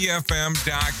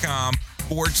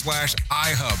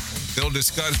safetyfm.com/iHub. They'll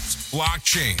discuss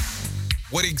blockchain.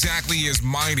 What exactly is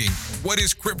mining? What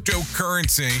is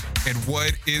cryptocurrency? And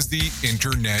what is the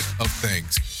Internet of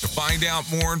Things? To find out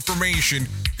more information,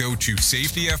 go to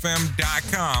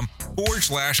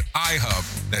safetyfm.com/iHub.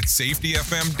 That's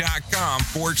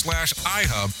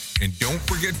safetyfm.com/iHub. And don't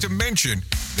forget to mention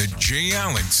that Jay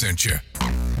Allen sent you.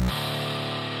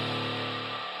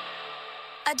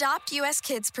 Adopt US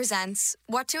Kids presents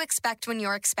What to Expect When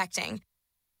You're Expecting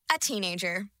a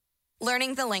Teenager.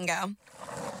 Learning the lingo.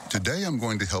 Today I'm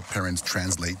going to help parents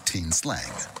translate teen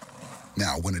slang.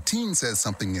 Now, when a teen says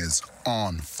something is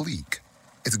on fleek,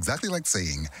 it's exactly like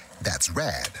saying, that's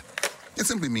rad. It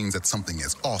simply means that something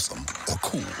is awesome or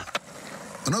cool.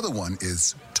 Another one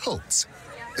is totes.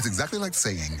 It's exactly like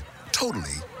saying,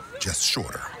 totally, just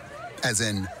shorter. As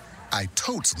in, I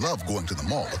totes love going to the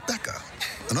mall with Becca.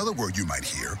 Another word you might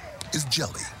hear is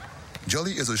jelly.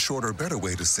 Jelly is a shorter, better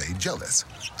way to say jealous.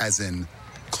 As in,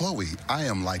 Chloe, I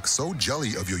am like so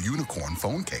jelly of your unicorn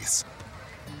phone case.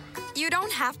 You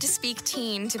don't have to speak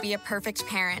teen to be a perfect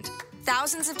parent.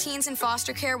 Thousands of teens in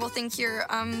foster care will think you're,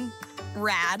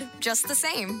 rad, just the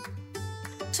same.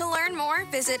 To learn more,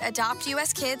 visit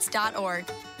adoptuskids.org.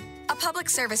 A public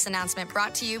service announcement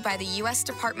brought to you by the U.S.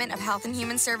 Department of Health and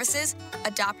Human Services,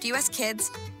 Adopt U.S. Kids,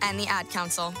 and the Ad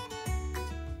Council.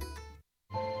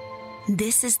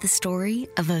 This is the story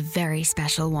of a very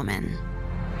special woman.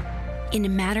 In a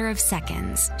matter of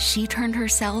seconds, she turned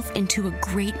herself into a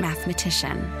great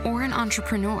mathematician or an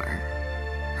entrepreneur.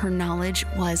 Her knowledge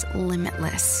was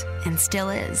limitless and still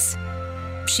is.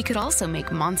 She could also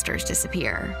make monsters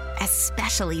disappear,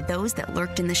 especially those that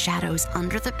lurked in the shadows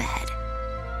under the bed.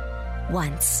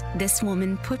 Once, this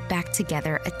woman put back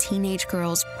together a teenage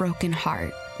girl's broken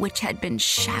heart, which had been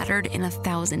shattered in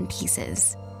 1,000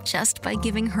 pieces, just by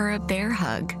giving her a bear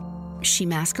hug. She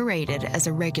masqueraded as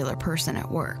a regular person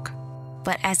at work,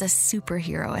 but as a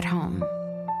superhero at home.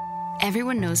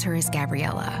 Everyone knows her as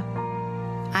Gabriella.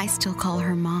 I still call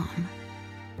her Mom.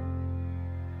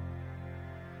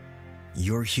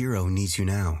 Your hero needs you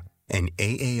now, and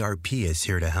AARP is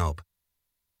here to help.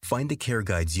 Find the care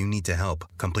guides you need to help,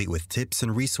 complete with tips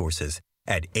and resources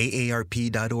at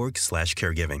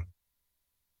aarp.org/caregiving.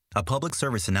 A public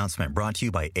service announcement brought to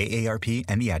you by AARP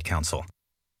and the Ad Council.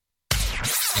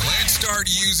 Let's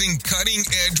start using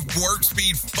cutting-edge warp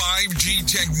speed 5G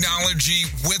technology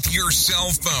with your cell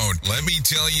phone. Let me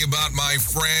tell you about my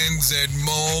friends at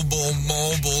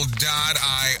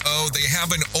mobilemobile.io. They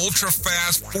have an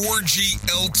ultra-fast 4G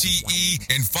LTE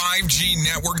and 5G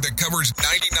network that covers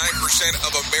 99%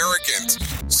 of Americans.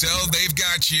 So they've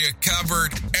got you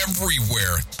covered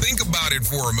everywhere. Think about it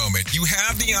for a moment. You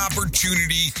have the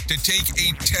opportunity to take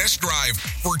a test drive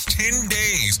for 10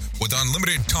 days with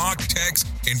unlimited talk, text,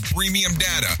 and premium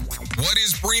data. What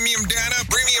is premium data?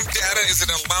 Premium data is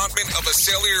an allotment of a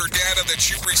cellular data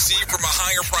that you receive from a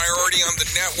higher priority on the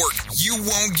network. You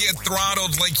won't get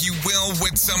throttled like you will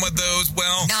with some of those,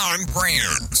 well,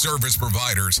 non-brand service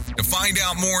providers. To find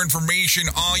out more information,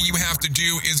 all you have to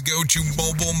do is go to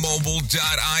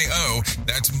mobilemobile.io.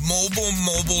 That's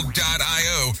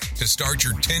mobilemobile.io to start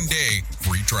your 10-day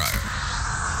free trial.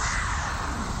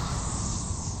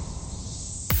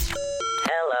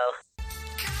 Hello.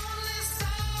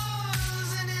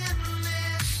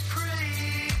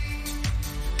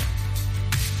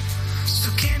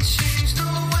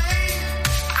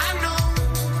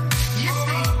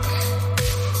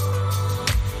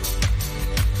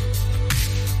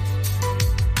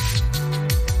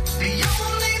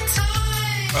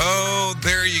 Oh,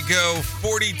 there you go.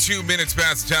 42 minutes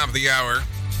past the top of the hour.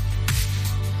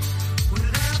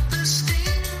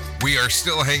 We are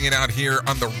still hanging out here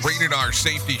on the Rated R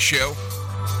Safety Show.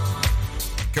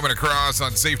 Coming across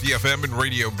on Safety FM and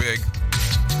Radio Big.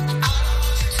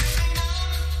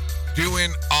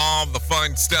 Doing all the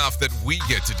fun stuff that we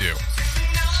get to do.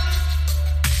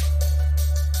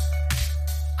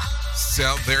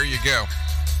 So there you go.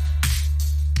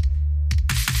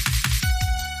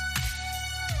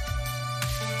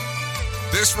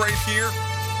 This right here,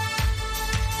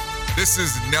 this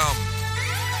is Numb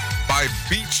by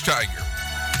Beach Tiger.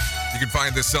 You can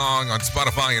find this song on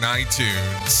Spotify and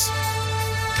iTunes.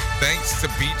 Thanks to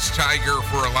Beach Tiger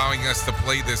for allowing us to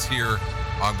play this here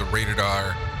on the Rated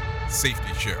R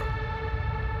Safety Show.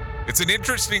 It's an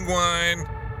interesting one.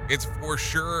 It's for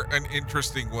sure an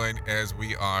interesting one as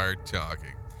we are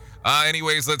talking.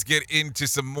 Anyways, let's get into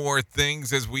some more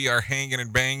things as we are hanging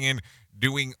and banging,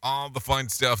 doing all the fun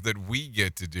stuff that we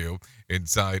get to do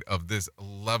inside of this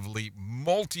lovely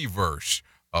multiverse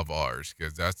of ours,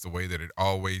 because that's the way that it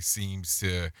always seems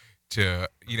to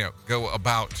go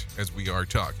about as we are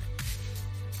talking.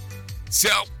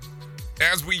 So,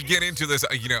 as we get into this,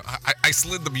 I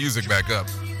slid the music back up.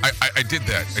 I did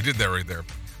that. I did that right there.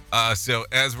 So,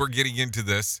 as we're getting into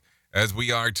this, as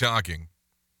we are talking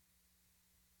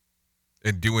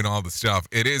and doing all the stuff,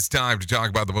 it is time to talk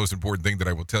about the most important thing that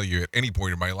I will tell you at any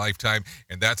point in my lifetime,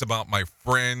 and that's about my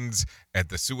friends at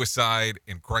the Suicide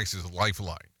and Crisis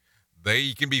Lifeline.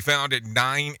 They can be found at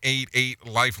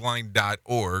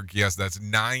 988lifeline.org. Yes, that's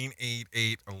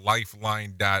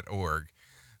 988lifeline.org.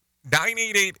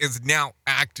 988 is now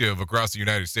active across the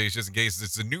United States, just in case.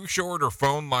 It's a new, shorter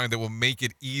phone line that will make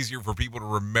it easier for people to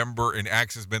remember and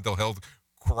access mental health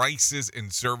crisis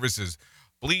and services.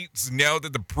 Please know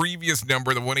that the previous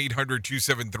number, the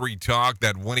 1-800-273-TALK,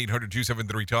 that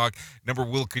 1-800-273-TALK number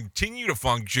will continue to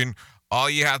function. All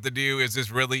you have to do is just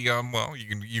really,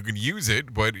 you can use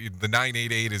it, but the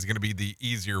 988 is going to be the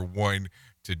easier one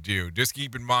to do. Just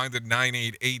keep in mind that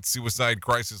 988 Suicide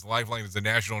Crisis Lifeline is a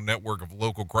national network of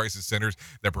local crisis centers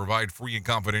that provide free and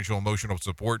confidential emotional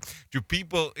support to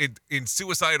people in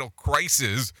suicidal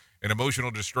crisis and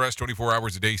emotional distress 24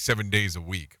 hours a day, 7 days a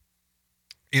week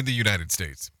in the United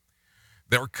States.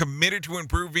 They're committed to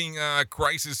improving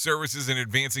crisis services and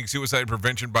advancing suicide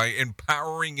prevention by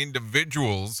empowering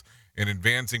individuals and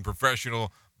advancing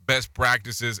professional best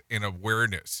practices and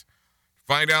awareness.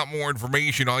 Find out more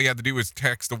information. All you have to do is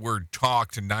text the word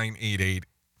TALK to 988.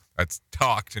 That's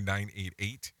TALK to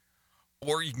 988.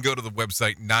 Or you can go to the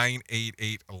website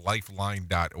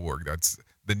 988lifeline.org. That's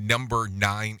the number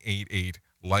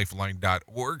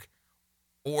 988lifeline.org.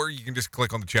 Or you can just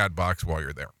click on the chat box while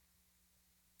you're there.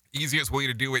 Easiest way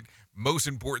to do it, most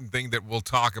important thing that we'll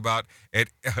talk about at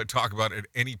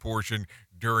any portion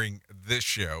during this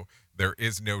show. There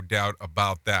is no doubt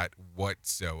about that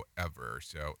whatsoever.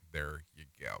 So there you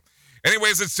go.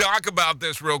 Anyways, let's talk about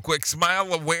this real quick.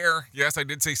 Smile Aware. Yes, I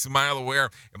did say Smile Aware.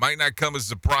 It might not come as a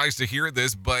surprise to hear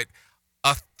this, but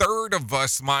A third of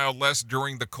us smile less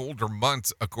during the colder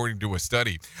months, according to a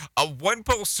study. A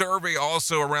OnePoll survey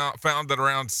also found that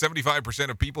around 75%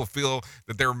 of people feel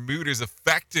that their mood is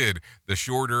affected the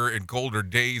shorter and colder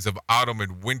days of autumn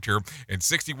and winter, and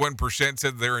 61%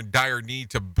 said they're in dire need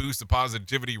to boost the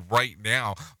positivity right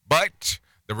now. But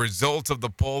the results of the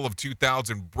poll of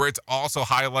 2,000 Brits also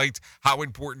highlights how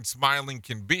important smiling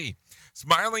can be.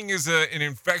 Smiling is an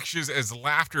infectious as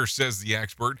laughter, says the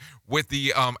expert, with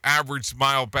the average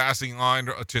smile passing on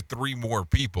to 3 more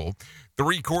people.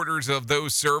 3/4 of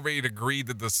those surveyed agreed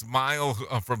that the smile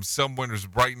from someone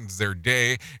brightens their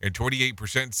day, and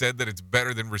 28% said that it's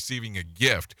better than receiving a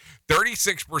gift.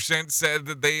 36% said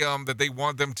that they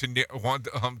want them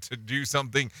to do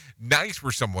something nice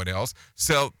for someone else.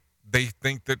 So they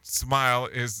think that smile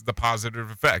is the positive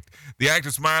effect. The act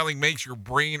of smiling makes your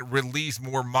brain release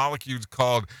more molecules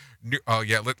called,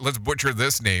 let's butcher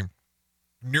this name,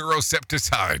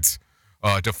 neurocepticides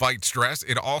to fight stress.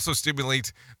 It also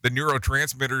stimulates the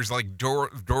neurotransmitters like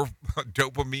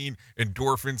dopamine,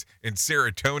 endorphins, and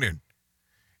serotonin.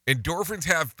 Endorphins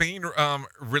have pain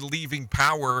relieving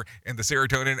power, and the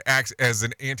serotonin acts as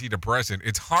an antidepressant.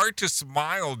 It's hard to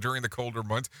smile during the colder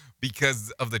months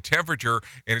because of the temperature,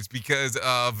 and it's because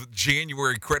of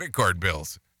January credit card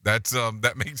bills. That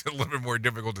makes it a little bit more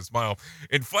difficult to smile.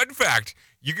 And fun fact,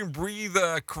 you can breathe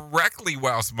correctly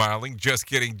while smiling. Just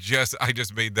kidding. I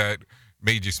just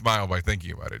made you smile by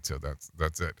thinking about it. So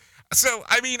that's it. So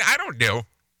I mean, I don't know.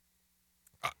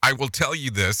 I will tell you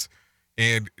this.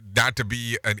 And not to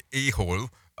be an a-hole,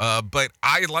 but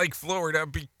I like Florida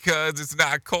because it's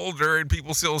not colder and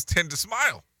people still tend to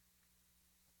smile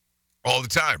all the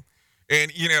time. And,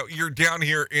 you're down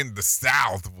here in the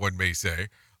South, one may say,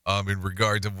 in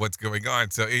regards of what's going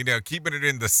on. So, keeping it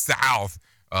in the South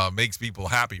makes people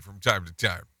happy from time to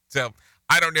time. So,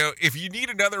 I don't know. If you need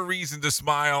another reason to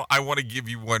smile, I want to give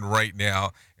you one right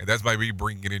now. And that's by me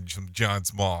bringing in some John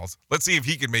Smalls. Let's see if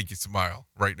he can make you smile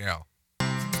right now.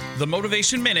 The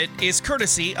Motivation Minute is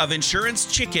courtesy of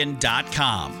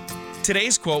InsuranceChicken.com.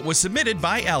 Today's quote was submitted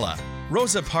by Ella.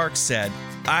 Rosa Parks said,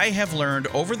 "I have learned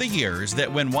over the years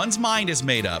that when one's mind is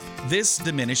made up, this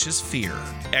diminishes fear."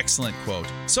 Excellent quote.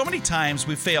 So many times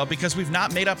we fail because we've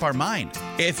not made up our mind.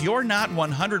 If you're not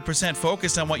 100%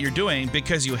 focused on what you're doing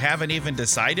because you haven't even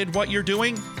decided what you're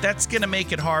doing, that's going to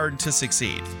make it hard to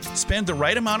succeed. Spend the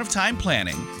right amount of time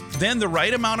planning, then the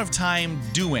right amount of time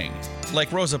doing.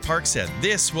 Like Rosa Parks said,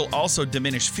 this will also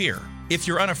diminish fear. If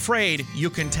you're unafraid, you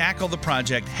can tackle the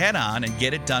project head on and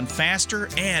get it done faster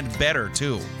and better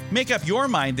too. Make up your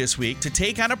mind this week to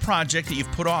take on a project that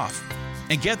you've put off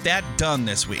and get that done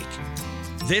this week.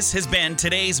 This has been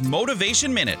today's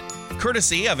Motivation Minute,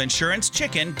 courtesy of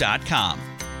InsuranceChicken.com.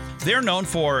 They're known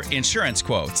for insurance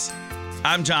quotes.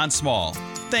 I'm John Small.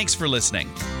 Thanks for listening.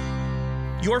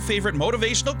 Your favorite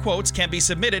motivational quotes can be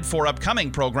submitted for upcoming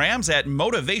programs at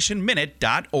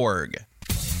motivationminute.org.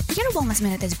 Your Wellness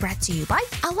Minute is brought to you by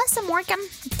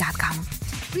AlessaMorgan.com.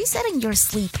 Resetting your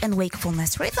sleep and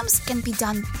wakefulness rhythms can be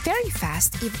done very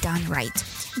fast if done right.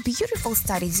 Beautiful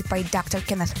studies by Dr.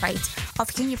 Kenneth Wright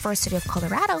of University of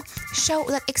Colorado show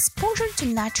that exposure to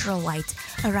natural light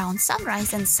around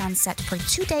sunrise and sunset for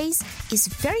 2 days is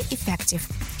very effective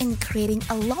in creating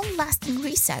a long-lasting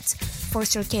reset for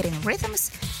circadian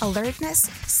rhythms, alertness,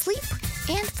 sleep,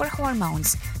 and for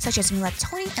hormones such as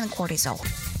melatonin and cortisol.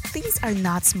 These are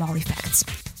not small effects.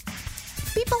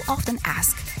 People often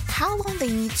ask how long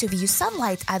they need to view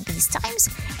sunlight at these times,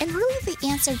 and really the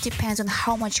answer depends on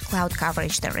how much cloud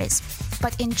coverage there is.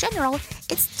 But in general,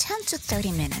 it's 10 to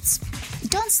 30 minutes.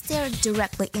 Don't stare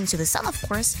directly into the sun, of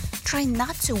course. Try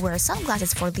not to wear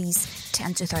sunglasses for these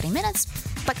 10 to 30 minutes,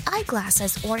 but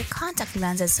eyeglasses or contact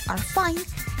lenses are fine,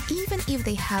 even if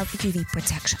they have UV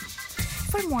protection.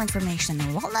 For more information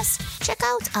on wellness, check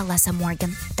out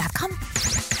AlessaMorgan.com.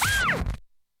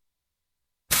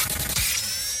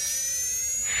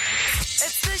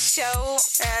 Show,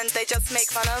 and they just make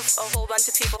fun of a whole bunch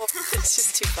of people. It's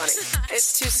just too funny.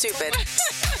 It's too stupid.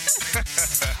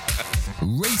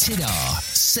 Rated R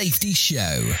Safety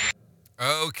Show.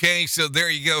 Okay, so there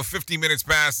you go. 50 minutes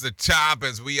past the top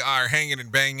as we are hanging and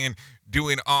banging,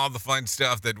 doing all the fun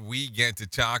stuff that we get to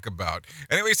talk about.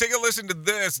 Anyways, take a listen to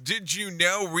this. Did you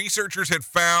know researchers had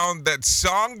found that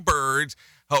songbirds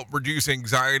help reduce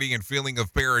anxiety and feeling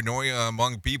of paranoia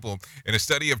among people. In a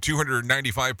study of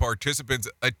 295 participants,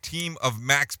 a team of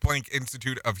Max Planck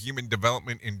Institute of Human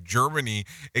Development in Germany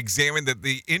examined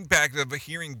the impact of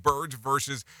hearing birds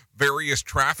versus various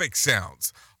traffic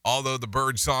sounds. Although the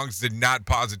bird songs did not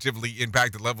positively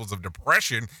impact the levels of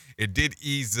depression, it did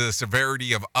ease the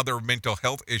severity of other mental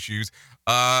health issues.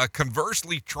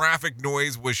 Conversely, traffic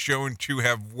noise was shown to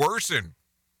have worsened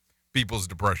people's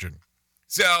depression.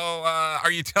 So,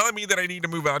 are you telling me that I need to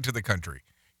move out to the country?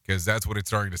 Because that's what it's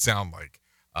starting to sound like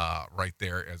right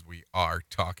there as we are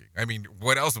talking. I mean,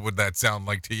 what else would that sound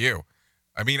like to you?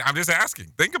 I mean, I'm just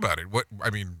asking. Think about it. What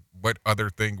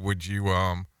other thing would you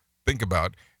think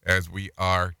about as we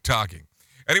are talking?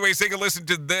 Anyways, take a listen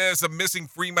to this. A missing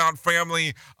Fremont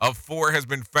family of 4 has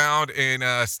been found in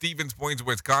Stevens Point,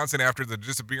 Wisconsin after the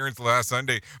disappearance last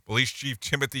Sunday. Police Chief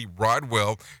Timothy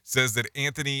Rodwell says that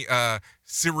Anthony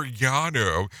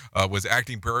Siriano was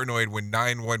acting paranoid when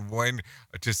 911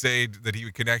 to say that he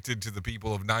was connected to the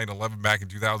people of 9/11 back in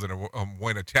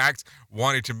 2001 attacks,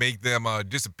 wanted to make them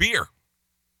disappear.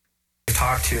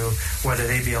 Talk to, whether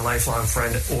they be a lifelong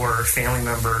friend or family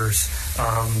members,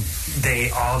 they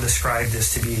all describe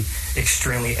this to be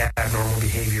extremely abnormal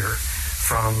behavior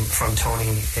from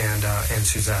Tony and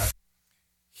Suzette.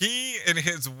 He and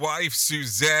his wife,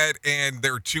 Suzette, and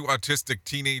their 2 autistic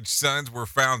teenage sons were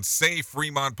found safe.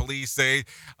 Fremont police say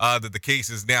that the case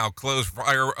is now closed.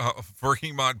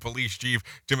 Fremont Police Chief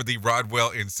Timothy Rodwell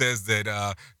and says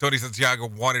that Tony Santiago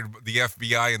wanted the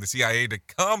FBI and the CIA to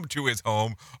come to his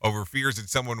home over fears that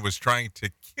someone was trying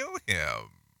to kill him.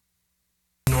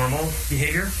 Normal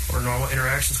behavior or normal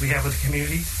interactions we have with the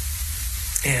community.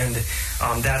 And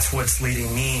that's what's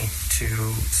leading me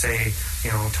to say,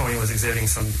 Tony was exhibiting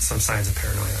some signs of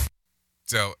paranoia.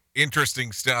 So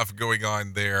interesting stuff going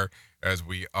on there as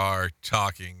we are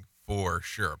talking for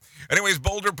sure. Anyways,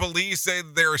 Boulder police say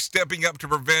they're stepping up to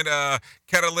prevent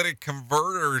catalytic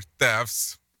converter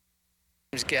thefts.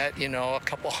 Get a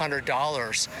couple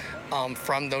 $100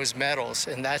 from those metals,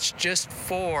 and that's just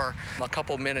for a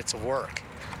couple minutes of work.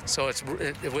 So it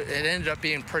ended up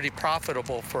being pretty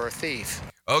profitable for a thief.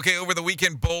 Okay, over the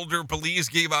weekend, Boulder police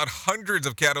gave out hundreds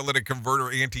of catalytic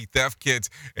converter anti-theft kits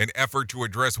in effort to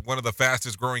address one of the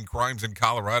fastest growing crimes in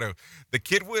Colorado. The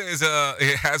kit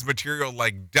it has material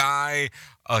like dye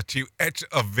to etch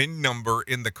a VIN number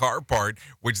in the car part,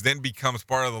 which then becomes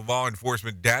part of the law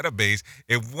enforcement database.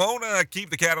 It won't keep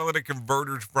the catalytic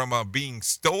converters from being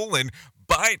stolen,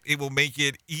 but it will make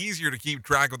it easier to keep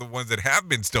track of the ones that have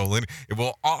been stolen. It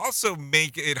will also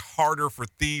make it harder for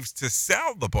thieves to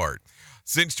sell the part.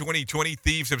 Since 2020,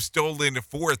 thieves have stolen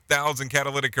 4,000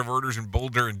 catalytic converters in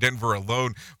Boulder and Denver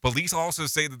alone. Police also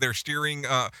say that their steering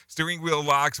wheel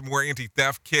locks and more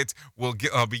anti-theft kits will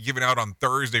be given out on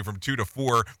Thursday from 2 to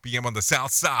 4 p.m. on the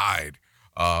south side.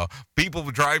 People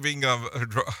driving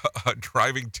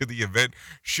to the event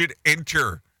should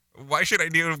enter. Why should I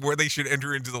know where they should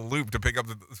enter into the loop to pick up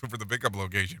for the pickup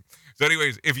location? So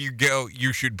anyways, if you go,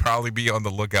 you should probably be on the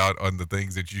lookout on the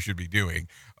things that you should be doing.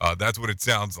 That's what it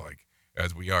sounds like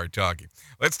as we are talking.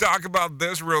 Let's talk about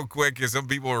this real quick, because some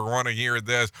people are want to hear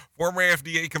this. Former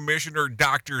FDA Commissioner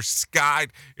Dr. Scott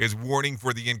is warning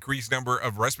for the increased number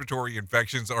of respiratory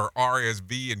infections, or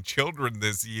RSV, in children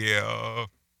this year.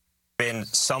 Been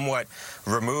somewhat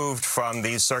removed from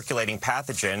these circulating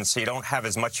pathogens, so you don't have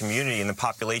as much immunity in the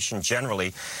population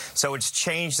generally. So it's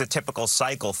changed the typical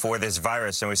cycle for this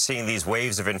virus, and we're seeing these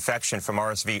waves of infection from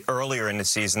RSV earlier in the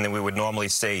season than we would normally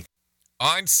see.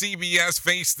 On CBS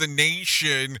Face the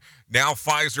Nation, now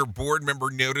Pfizer board member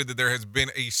noted that there has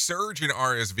been a surge in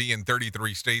RSV in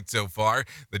 33 states so far.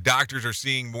 The doctors are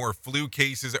seeing more flu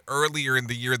cases earlier in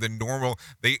the year than normal.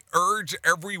 They urge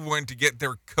everyone to get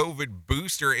their COVID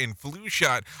booster and flu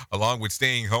shot, along with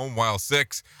staying home while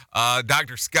sick.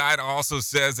 Dr. Scott also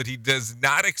says that he does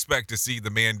not expect to see the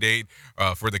mandate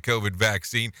for the COVID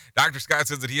vaccine. Dr. Scott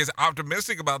says that he is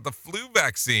optimistic about the flu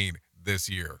vaccine this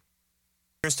year.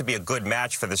 Appears to be a good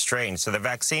match for the strain. So the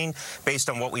vaccine, based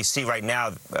on what we see right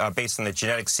now, based on the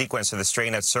genetic sequence of the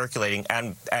strain that's circulating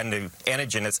and the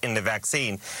antigen that's in the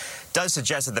vaccine, does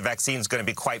suggest that the vaccine is going to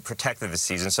be quite protective this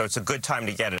season. So it's a good time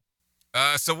to get it.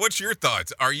 So what's your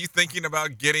thoughts? Are you thinking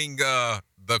about getting the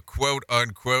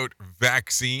quote-unquote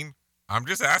vaccine? I'm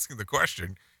just asking the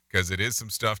question, because it is some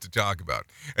stuff to talk about.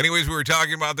 Anyways, we were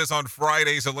talking about this on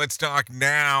Friday, so let's talk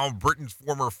now. Britain's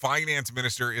former finance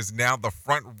minister is now the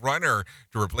front runner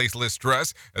to replace Liz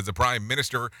Truss as the prime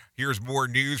minister. Here's more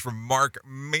news from Mark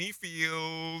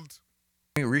Mayfield.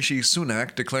 Rishi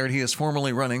Sunak declared he is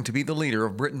formally running to be the leader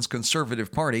of Britain's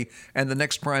Conservative Party and the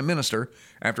next Prime Minister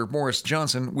after Boris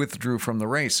Johnson withdrew from the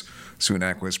race.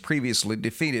 Sunak was previously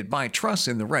defeated by Truss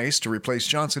in the race to replace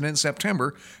Johnson in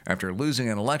September after losing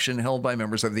an election held by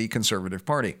members of the Conservative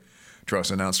Party. Truss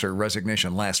announced her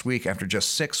resignation last week after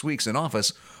just 6 weeks in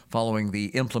office following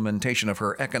the implementation of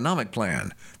her economic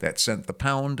plan that sent the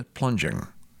pound plunging.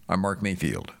 I'm Mark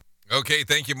Mayfield. Okay,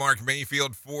 thank you, Mark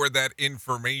Mayfield, for that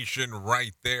information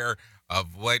right there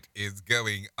of what is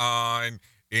going on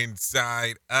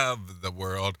inside of the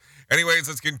world. Anyways,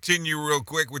 let's continue real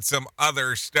quick with some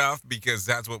other stuff because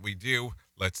that's what we do.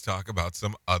 Let's talk about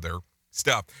some other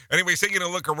stuff. Anyways, taking a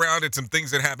look around at some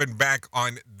things that happened back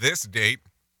on this date.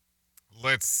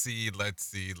 Let's see. Let's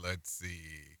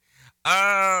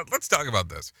talk about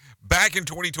this. Back in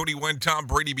 2021, Tom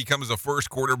Brady becomes the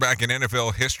first quarterback in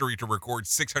NFL history to record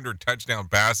 600 touchdown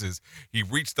passes. He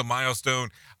reached the milestone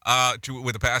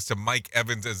with a pass to Mike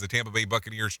Evans as the Tampa Bay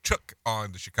Buccaneers took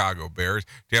on the Chicago Bears.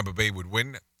 Tampa Bay would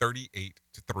win 38-3.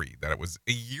 That was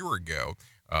a year ago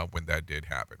when that did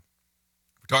happen.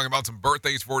 We're talking about some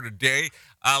birthdays for today.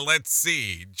 Let's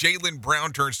see. Jaylen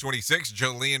Brown turns 26.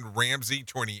 Jolene Ramsey,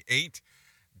 28.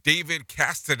 David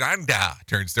Castaneda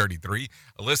turns 33.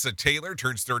 Alyssa Taylor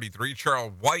turns 33.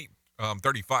 Charles White,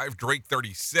 35. Drake,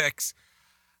 36.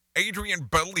 Adrian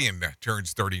Bellion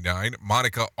turns 39.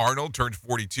 Monica Arnold turns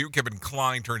 42. Kevin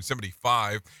Kline turns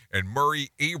 75. And Murray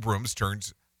Abrams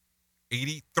turns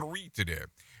 83 today.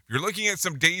 If you're looking at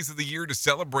some days of the year to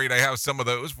celebrate, I have some of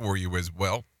those for you as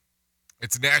well.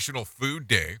 It's National Food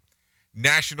Day,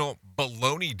 National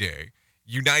Bologna Day,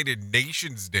 United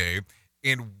Nations Day,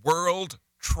 and World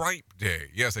Tripe Day.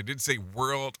 Yes, I did say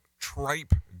World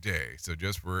Tripe Day. So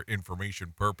just for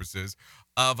information purposes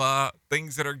of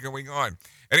things that are going on.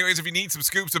 Anyways, if you need some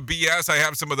scoops of BS, I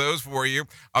have some of those for you.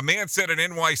 A man set an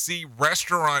NYC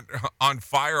restaurant on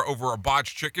fire over a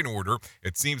botched chicken order.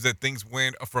 It seems that things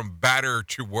went from better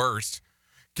to worse.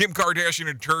 Kim Kardashian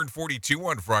had turned 42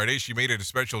 on Friday. She made it a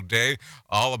special day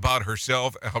all about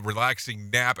herself, a relaxing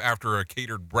nap after a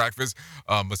catered breakfast,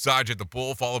 a massage at the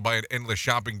pool, followed by an endless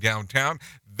shopping downtown.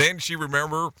 Then she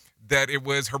remembered that it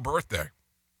was her birthday.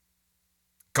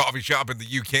 Coffee shop in the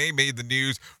UK made the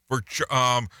news for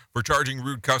charging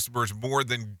rude customers more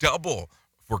than double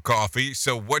for coffee.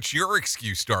 So what's your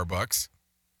excuse, Starbucks?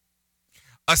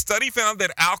 A study found that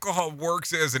alcohol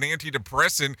works as an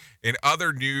antidepressant. In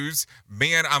other news,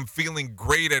 man, I'm feeling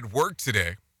great at work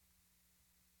today.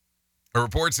 A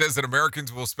report says that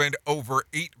Americans will spend over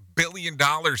 $8 billion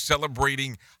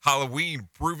celebrating Halloween,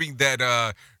 proving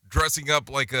that dressing up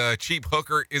like a cheap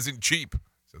hooker isn't cheap.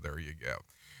 So there you go.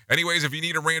 Anyways, if you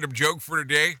need a random joke for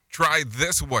today, try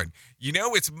this one. You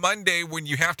know, it's Monday when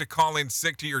you have to call in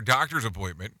sick to your doctor's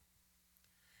appointment.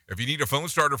 If you need a phone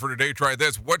starter for today, try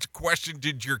this. What question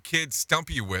did your kid stump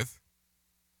you with?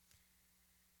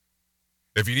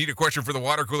 If you need a question for the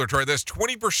water cooler, try this.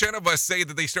 20% of us say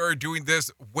that they started doing this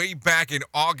way back in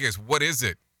August. What is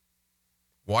it?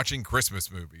 Watching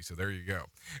Christmas movies. So there you go.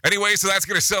 Anyway, so that's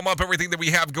going to sum up everything that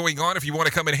we have going on. If you want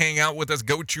to come and hang out with us,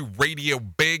 go to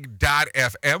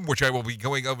radiobig.fm, which I will be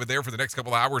going over there for the next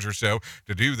couple hours or so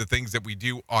to do the things that we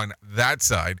do on that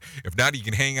side. If not, you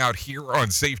can hang out here on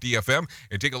Safety FM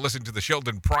and take a listen to the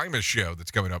Sheldon Primus show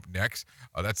that's coming up next.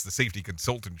 That's the Safety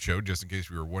Consultant show, just in case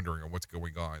we were wondering on what's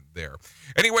going on there.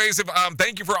 Anyways,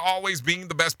 thank you for always being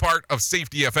the best part of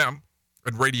Safety FM.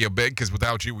 And Radio Big, because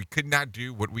without you, we could not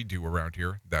do what we do around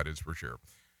here. That is for sure.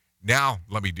 Now,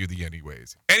 let me do the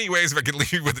anyways. Anyways, if I could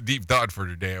leave you with a deep thought for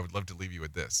today, I would love to leave you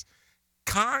with this.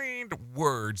 Kind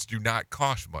words do not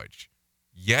cost much,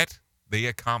 yet they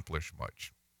accomplish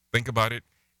much. Think about it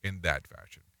in that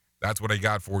fashion. That's what I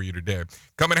got for you today.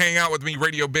 Come and hang out with me,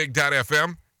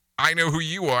 radiobig.fm. I know who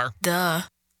you are. Duh.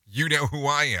 You know who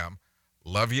I am.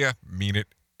 Love you, mean it,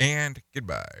 and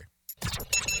goodbye.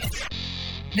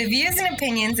 The views and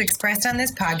opinions expressed on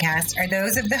this podcast are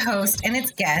those of the host and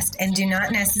its guest and do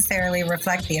not necessarily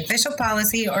reflect the official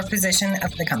policy or position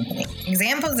of the company.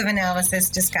 Examples of analysis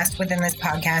discussed within this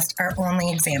podcast are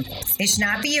only examples. They should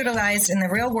not be utilized in the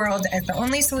real world as the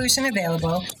only solution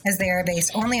available, as they are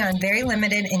based only on very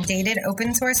limited and dated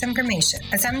open source information.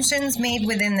 Assumptions made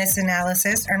within this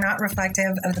analysis are not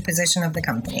reflective of the position of the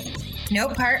company. No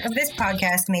part of this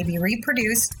podcast may be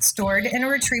reproduced, stored in a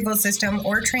retrieval system,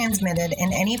 or transmitted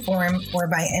in any form or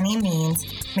by any means,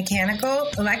 mechanical,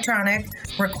 electronic,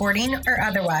 recording, or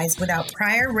otherwise, without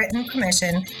prior written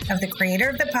permission of the creator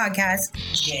of the podcast,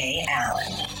 Jay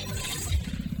Allen.